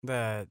those,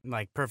 the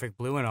like Perfect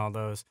Blue and all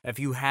those, if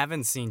you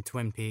haven't seen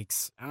Twin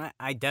Peaks,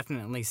 I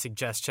definitely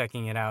suggest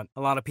checking it out.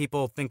 A lot of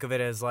people think of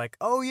it as like,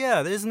 oh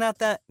yeah, isn't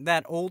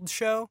that old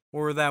show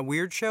or that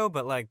weird show?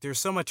 But like, there's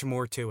so much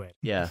more to it.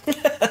 Yeah,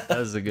 that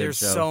was a good There's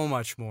show. so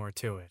much more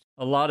to it.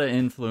 A lot of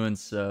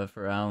influence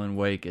for Alan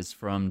Wake is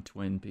from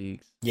Twin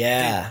Peaks.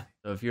 Yeah.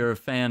 So if you're a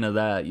fan of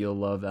that, you'll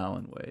love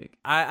Alan Wake.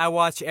 I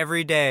watch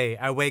every day.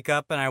 I wake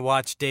up and I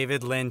watch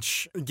David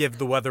Lynch give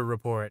the weather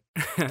report.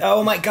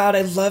 Oh my God,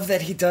 I love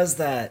that he does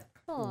that.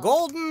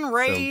 Golden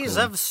rays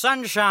cool. of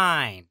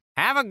sunshine.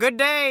 Have a good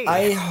day.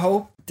 I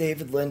hope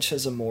David Lynch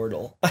is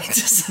immortal. I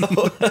just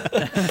hope.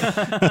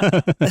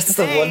 That's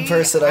the one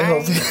person I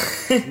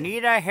hope.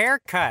 Need a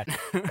haircut.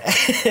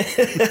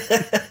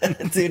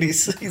 Dude,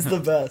 he's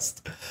the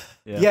best.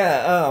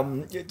 Yeah,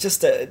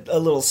 just a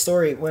little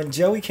story. When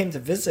Joey came to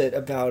visit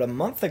about a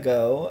month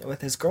ago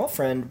with his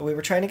girlfriend, we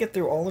were trying to get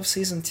through all of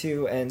season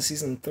 2 and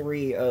season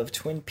 3 of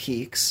Twin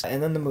Peaks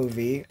and then the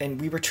movie,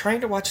 and we were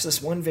trying to watch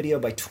this one video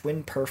by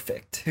Twin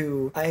Perfect,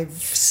 who I've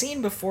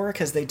seen before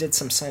because they did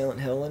some Silent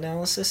Hill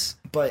analysis,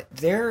 but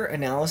their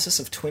analysis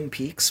of Twin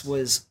Peaks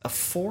was a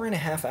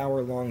 4.5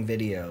 hour long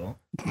video,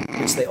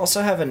 which they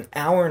also have an 1.5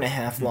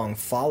 hour long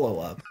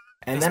follow-up.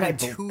 And It's then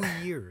been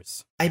 2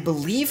 years. I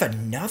believe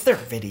another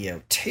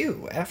video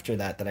too after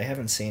that I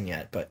haven't seen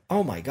yet. But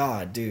oh my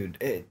God,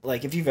 dude!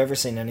 Like if you've ever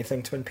seen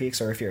anything Twin Peaks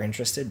or if you're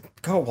interested,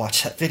 go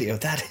watch that video.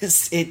 That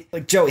is it.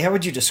 Like Joey, how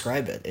would you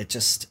describe it? It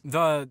just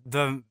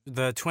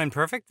The Twin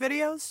Perfect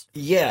videos?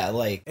 yeah,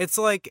 like It's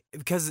like,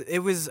 because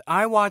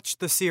I watched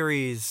the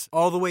series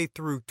all the way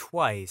through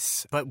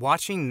twice, but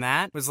watching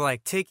that was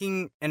like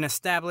taking an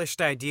established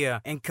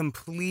idea and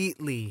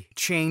completely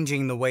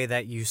changing the way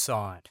that you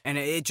saw it. And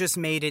it just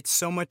made it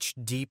so much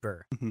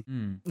deeper.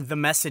 The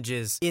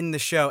messages in the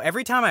show,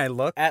 every time I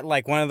look at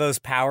like one of those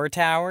power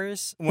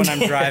towers when I'm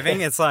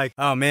driving, it's like,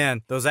 oh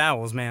man, those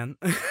owls, man.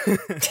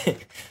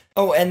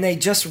 Oh, and they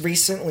just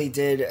recently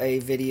did a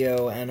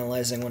video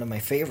analyzing one of my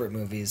favorite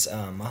movies,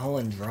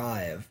 Mulholland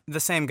Drive. The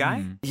same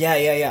guy?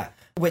 Yeah.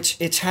 Which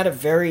it's had a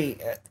very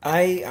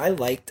I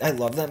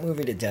love that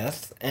movie to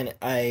death, and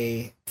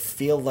I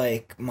feel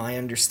like my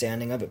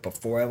understanding of it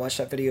before I watched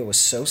that video was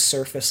so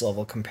surface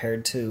level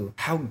compared to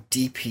how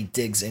deep he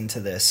digs into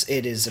this.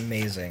 It is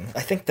amazing.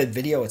 I think the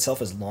video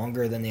itself is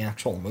longer than the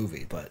actual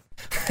movie, but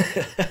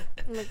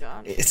Oh my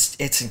God.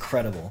 it's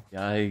incredible.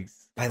 Yikes.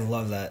 I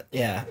love that.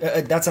 Yeah,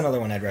 that's another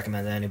one I'd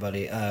recommend to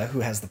anybody who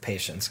has the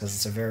patience, because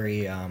it's a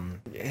very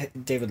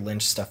David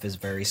Lynch stuff is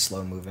very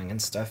slow moving and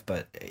stuff.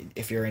 But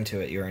if you're into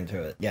it, you're into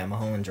it. Yeah,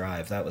 Mulholland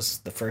Drive. That was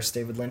the first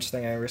David Lynch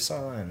thing I ever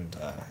saw, and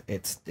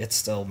it's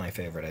still my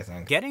favorite, I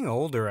think. Getting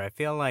older, I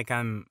feel like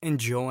I'm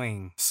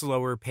enjoying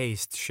slower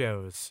paced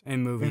shows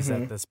and movies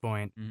at this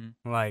point.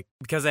 Like,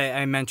 because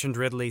I mentioned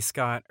Ridley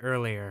Scott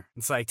earlier.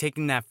 It's like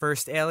taking that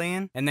first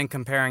Alien and then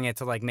comparing it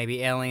to like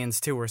maybe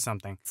Aliens 2 or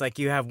something. It's like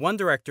you have one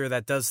director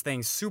that does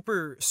things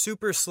super,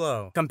 super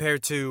slow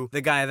compared to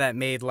the guy that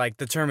made like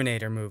the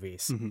Terminator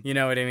movies. You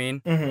know what I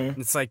mean?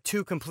 It's like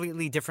two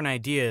completely different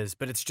ideas,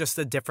 but it's just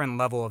a different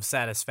level of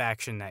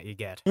satisfaction that you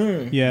get.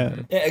 Yeah.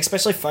 Yeah,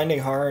 especially finding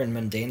horror in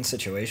mundane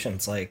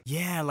situations, like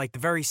The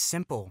very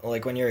simple.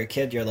 like when you're a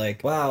kid, you're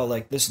like, wow,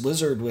 like this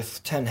lizard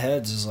with 10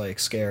 heads is like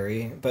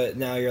scary. But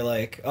now you're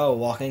like, oh,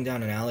 walking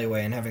down an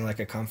alleyway and having like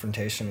a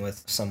confrontation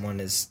with someone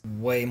is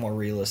way more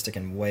realistic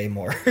and way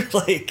more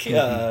like,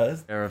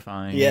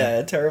 Terrifying.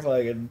 yeah, terrifying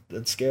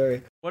and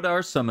scary. What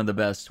are some of the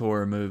best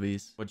horror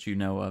movies? What you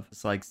know of?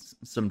 It's like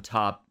some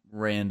top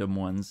random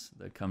ones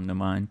that come to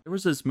mind. There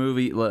was this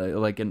movie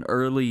like in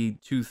early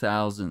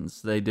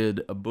 2000s. They did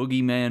a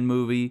Boogeyman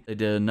movie. They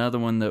did another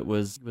one that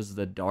was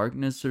The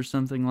Darkness or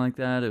something like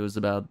that. It was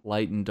about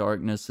light and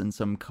darkness in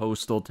some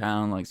coastal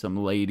town. Like some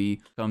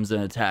lady comes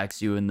and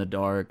attacks you in the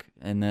dark.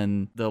 And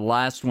then the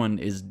last one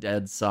is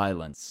Dead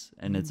Silence,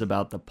 and it's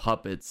about the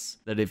puppets,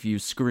 that if you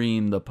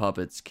scream, the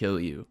puppets kill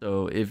you.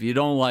 So if you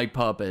don't like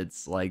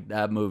puppets, like,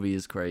 that movie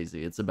is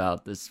crazy. It's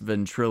about this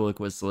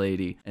ventriloquist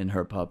lady and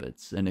her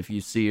puppets, and if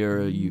you see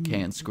her, you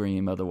can't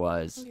scream,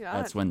 otherwise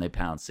that's when they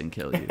pounce and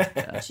kill you.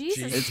 Yeah.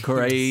 Jesus. It's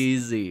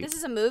crazy. This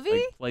is a movie?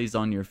 Like, plays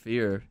on your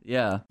fear.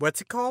 Yeah.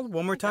 What's it called?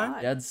 One more time?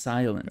 God. Dead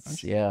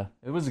Silence. Yeah.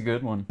 It was a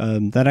good one.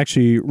 That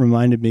actually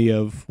reminded me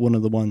of one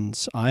of the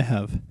ones I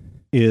have.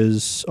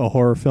 Is a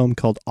horror film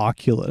called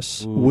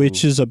Oculus,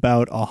 which is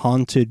about a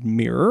haunted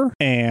mirror,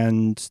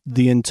 and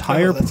the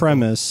entire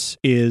premise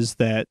is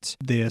that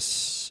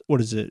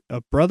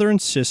a brother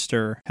and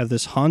sister have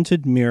this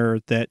haunted mirror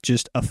that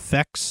just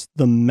affects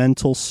the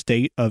mental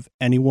state of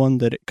anyone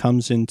that it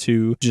comes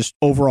into just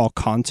overall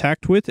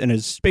contact with, and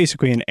is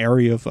basically an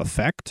area of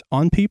effect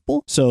on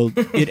people. So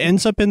it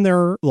ends up in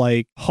their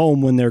like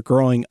home when they're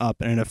growing up,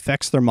 and it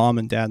affects their mom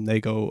and dad, and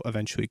they go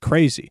eventually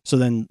crazy. So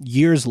then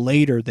years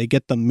later, they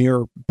get the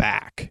mirror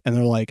back, and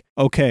they're like,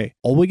 okay,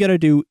 all we gotta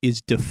do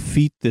is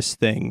defeat this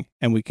thing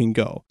and we can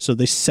go. So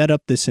they set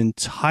up this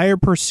entire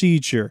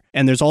procedure,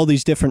 and there's all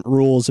these different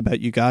rules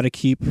about you gotta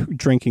keep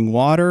drinking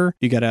water,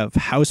 you gotta have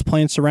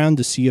houseplants around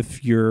to see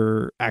if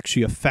you're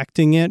actually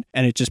affecting it,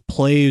 and it just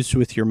plays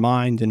with your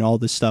mind and all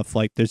this stuff.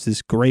 Like, there's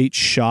this great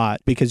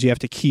shot because you have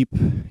to keep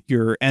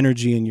your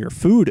energy and your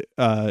food,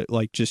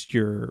 like just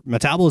your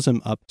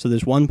metabolism up. So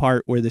there's one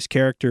part where this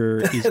character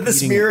is this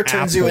eating mirror an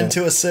turns you apple.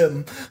 into a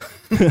sim.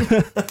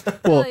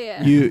 Well,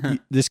 yeah.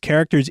 this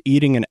character's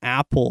eating an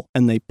apple,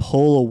 and they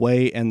pull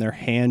away, and their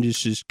hand is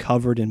just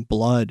covered in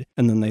blood.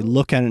 And then they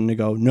look at it and they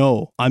go,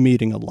 "No, I'm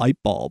eating a light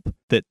bulb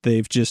that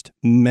they've just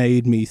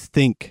made me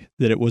think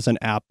that it was an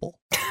apple."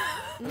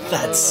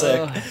 That's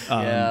sick.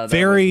 Yeah, that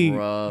very, was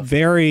rough.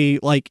 very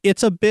like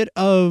it's a bit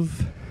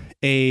of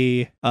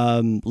a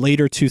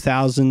later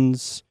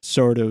 2000s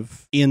sort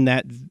of, in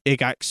that it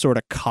got sort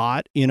of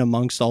caught in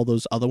amongst all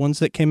those other ones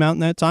that came out in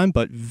that time,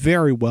 but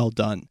very well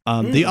done.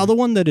 The other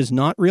one that is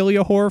not really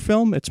a horror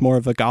film, it's more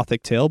of a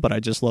gothic tale, but I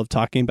just love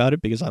talking about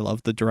it because I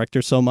love the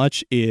director so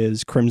much,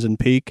 is Crimson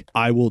Peak.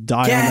 I will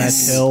die on that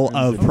hill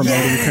of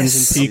promoting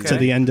Crimson Peak to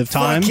the end of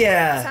time. Fuck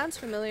yeah. Sounds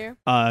familiar.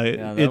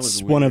 that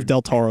It's was one of weird.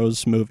 Del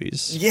Toro's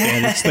movies. Yes.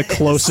 And it's the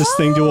closest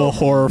thing to a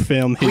horror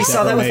film he's We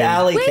saw ever that with made.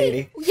 Allie, Wait,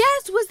 Katie.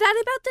 yes, was that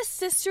about the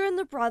sister and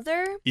the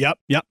brother? Yep.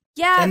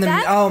 Yeah, And then,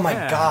 that oh my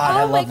Yeah. god,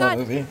 I oh my love that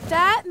God, movie.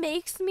 that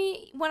makes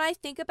me, when I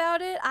think about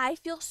it, I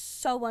feel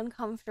so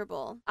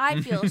uncomfortable.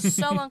 I feel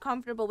so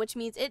uncomfortable, which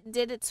means it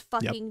did its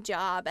fucking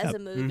job as a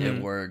movie.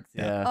 It worked.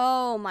 Yeah.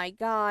 Oh my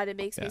God, it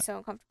makes me so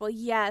uncomfortable.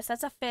 Yes,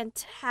 that's a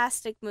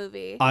fantastic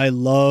movie. I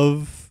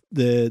love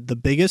the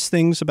biggest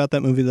things about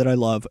that movie that I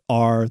love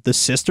are the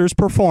sister's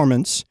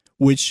performance,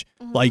 which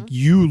like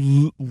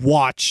you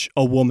watch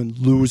a woman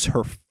lose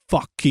her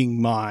fucking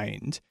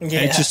mind. And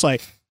it's just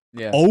like,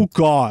 Yeah. oh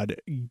God,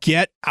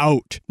 get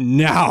out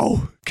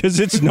now, because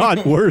it's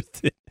not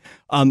worth it.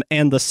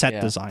 And the set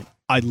design,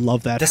 I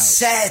love that The house.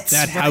 sets,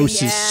 That right?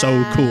 house is so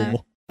Yeah.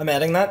 cool. I'm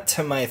adding that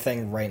to my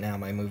thing right now,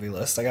 my movie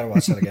list. I gotta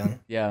watch that again.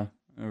 Yeah.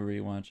 I'll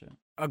rewatch it.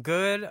 A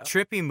good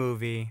trippy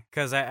movie,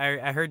 because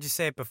I heard you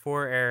say it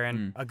before,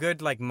 Aaron. A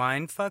good like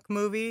mindfuck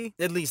movie,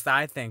 at least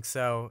I think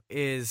so,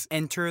 is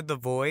Enter the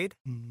Void.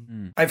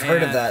 I've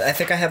heard of And- that. I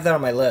think I have that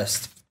on my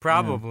list.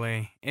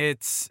 Probably.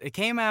 It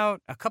came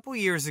out a couple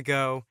years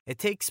ago. It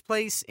takes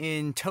place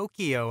in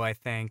Tokyo, I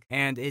think,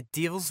 and it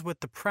deals with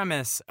the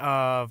premise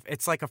of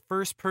it's like a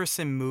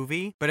first-person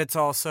movie, but it's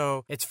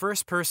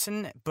first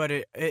person, but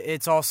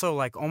it's also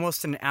like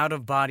almost an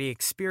out-of-body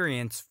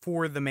experience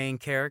for the main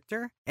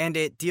character, and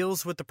it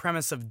deals with the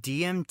premise of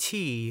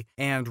DMT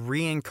and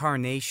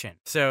reincarnation.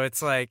 So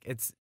it's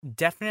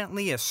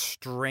definitely a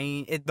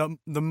strange.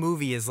 The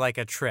movie is like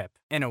a trip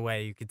in a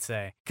way, you could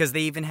say, because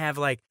they even have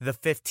like the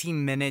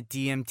 15-minute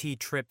DMT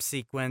trip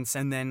sequence,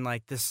 and then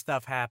like this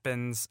stuff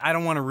happens. I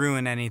don't want to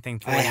ruin anything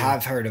for you. I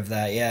have heard of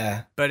that,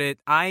 yeah. But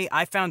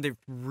I found it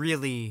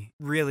really,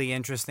 really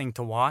interesting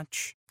to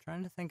watch.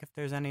 Trying to think if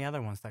there's any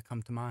other ones that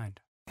come to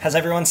mind. Has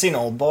everyone seen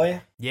Old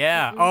Boy?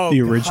 Yeah. Oh, The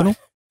God. original?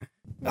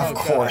 Of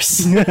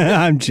course.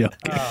 I'm joking.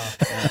 Oh,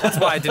 that's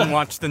why I didn't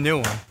watch the new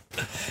one.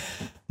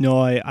 No,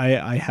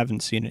 I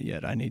haven't seen it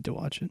yet. I need to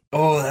watch it.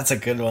 Oh, that's a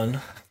good one.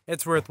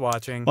 It's worth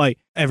watching. Like,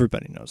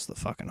 everybody knows the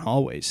fucking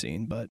hallway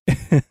scene, but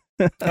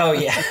Oh,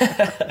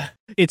 yeah.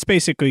 it's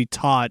basically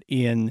taught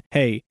in,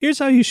 hey, here's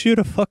how you shoot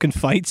a fucking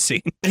fight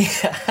scene.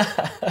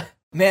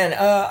 Man,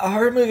 a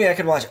horror movie I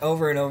could watch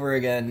over and over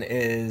again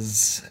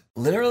is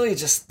literally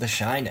just The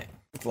Shining.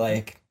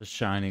 Like, The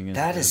Shining is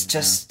that good, is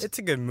just... It's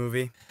a good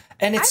movie.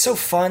 And it's so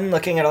fun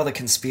looking at all the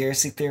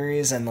conspiracy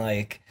theories and,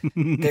 like,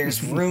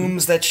 there's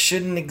rooms that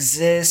shouldn't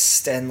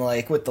exist and,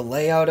 like, with the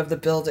layout of the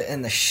building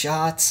and the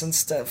shots and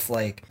stuff.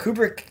 Like,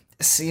 Kubrick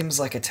seems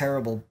like a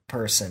terrible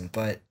person,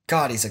 but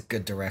God, he's a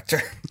good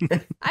director.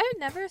 I've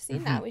never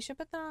seen that. We should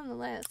put that on the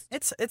list.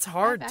 It's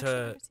hard actually to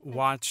never seen it.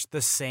 watch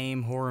the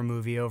same horror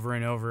movie over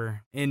and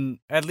over.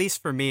 At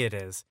least for me, it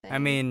is. I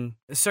Same. mean,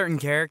 certain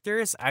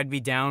characters, I'd be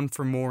down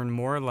for more and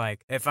more.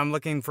 Like, if I'm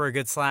looking for a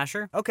good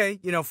slasher, okay,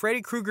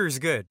 Freddy Krueger's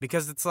good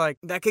because it's like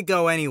that could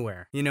go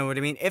anywhere. You know what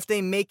I mean? If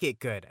they make it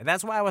good.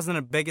 That's why I wasn't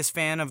a biggest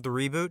fan of the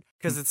reboot,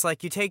 because it's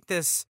like you take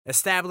this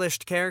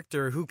established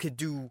character who could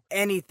do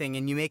anything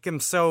and you make him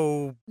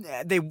so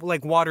they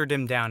like watered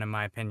him down, in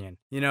my opinion.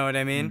 You know what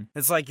I mean?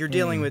 It's like you're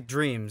dealing with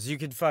dreams. You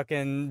could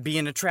fucking be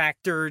in a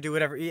tractor, do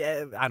whatever.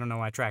 Yeah, I don't know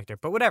why tractor,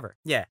 but whatever.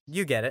 Yeah,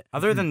 you get it.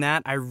 Other than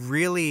that, I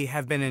really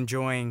have been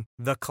enjoying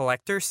the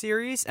Collector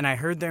series, and I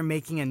heard they're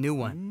making a new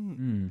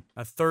one,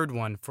 a third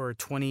one for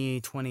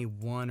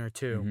 2021 or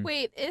 2.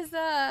 Wait,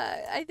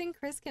 I think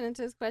Chris can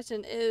answer this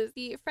question. Is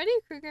the Freddy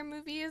Krueger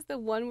movie is the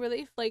one where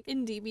they like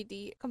in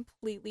DVD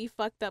completely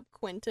fucked up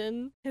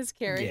Quentin, his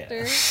character?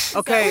 Is that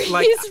Okay, where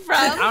like he's from?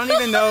 I don't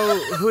even know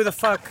who the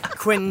fuck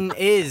Quentin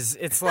is.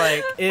 It's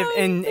like if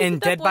in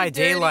That Dead boy by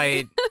dirty.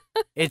 Daylight,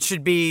 it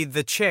should be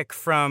the chick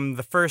from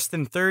the first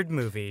and third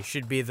movie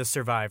should be the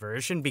survivor.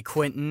 It shouldn't be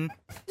Quentin.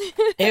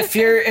 If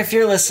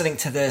you're listening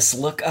to this,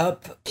 look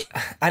up.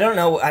 I don't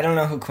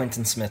know who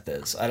Quentin Smith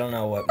is. I don't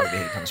know what movie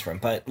he comes from,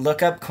 but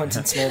look up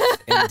Quentin Smith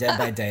in Dead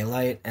by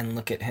Daylight and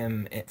look at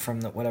him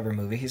from whatever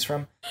movie he's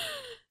from.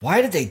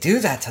 Why did they do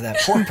that to that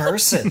poor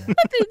person?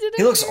 They did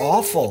He it looks weird.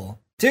 awful.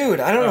 Dude,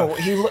 I don't know.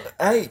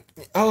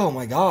 Oh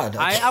my god.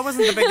 I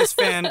wasn't the biggest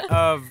fan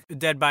of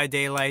Dead by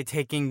Daylight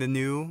taking the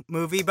new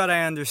movie, but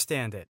I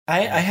understand it.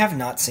 I have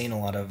not seen a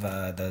lot of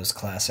those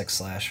classic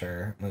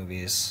slasher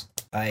movies.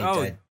 I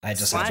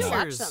just have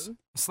Slashers. not. Watch them.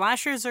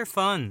 Slashers are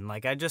fun.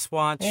 Like, I just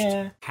watched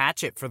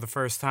Hatchet for the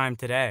first time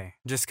today.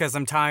 Just because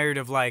I'm tired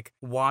of, like,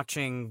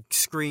 watching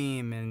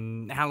Scream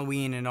and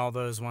Halloween and all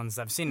those ones.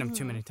 I've seen them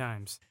too many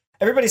times.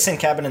 Everybody's seen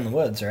Cabin in the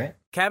Woods, right?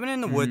 Cabin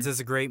in the Woods is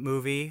a great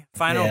movie.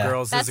 Final Yeah.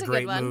 Girls That's is a a good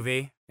great one.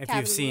 movie. If Cabin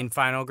you've in the seen Woods.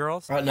 Final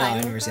Girls. Oh, no, I've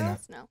Final never seen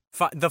that. Girls?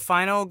 No. The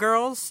Final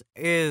Girls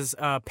is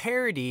a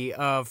parody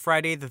of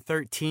Friday the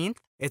 13th.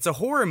 It's a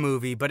horror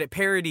movie, but it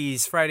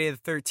parodies Friday the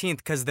 13th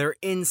because they're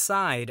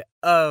inside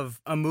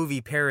of a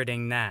movie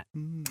parodying that.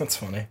 That's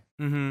funny.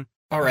 Mm-hmm.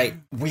 All right,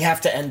 we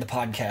have to end the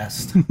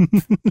podcast.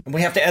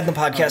 We have to end the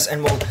podcast,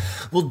 and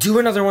we'll do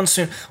another one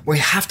soon. We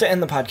have to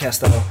end the podcast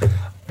though.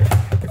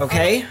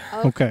 Okay?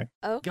 Okay.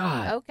 Oh,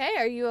 God. okay.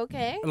 Are you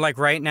okay? Like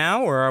right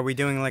now, or are we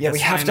doing like Yeah, a we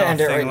have to sign-off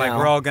end it thing? right Like now.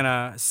 we're all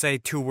gonna say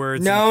 2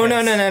 words. No, and no,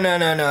 kiss? no, no,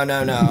 no, no,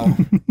 no, no, no.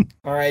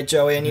 All right,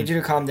 Joey, I need you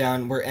to calm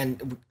down.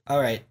 All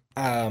right.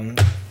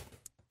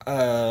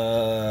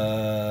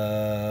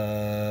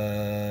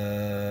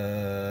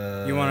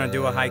 You want to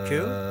do a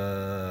haiku?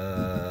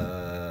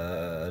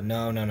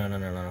 No.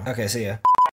 Okay, see ya.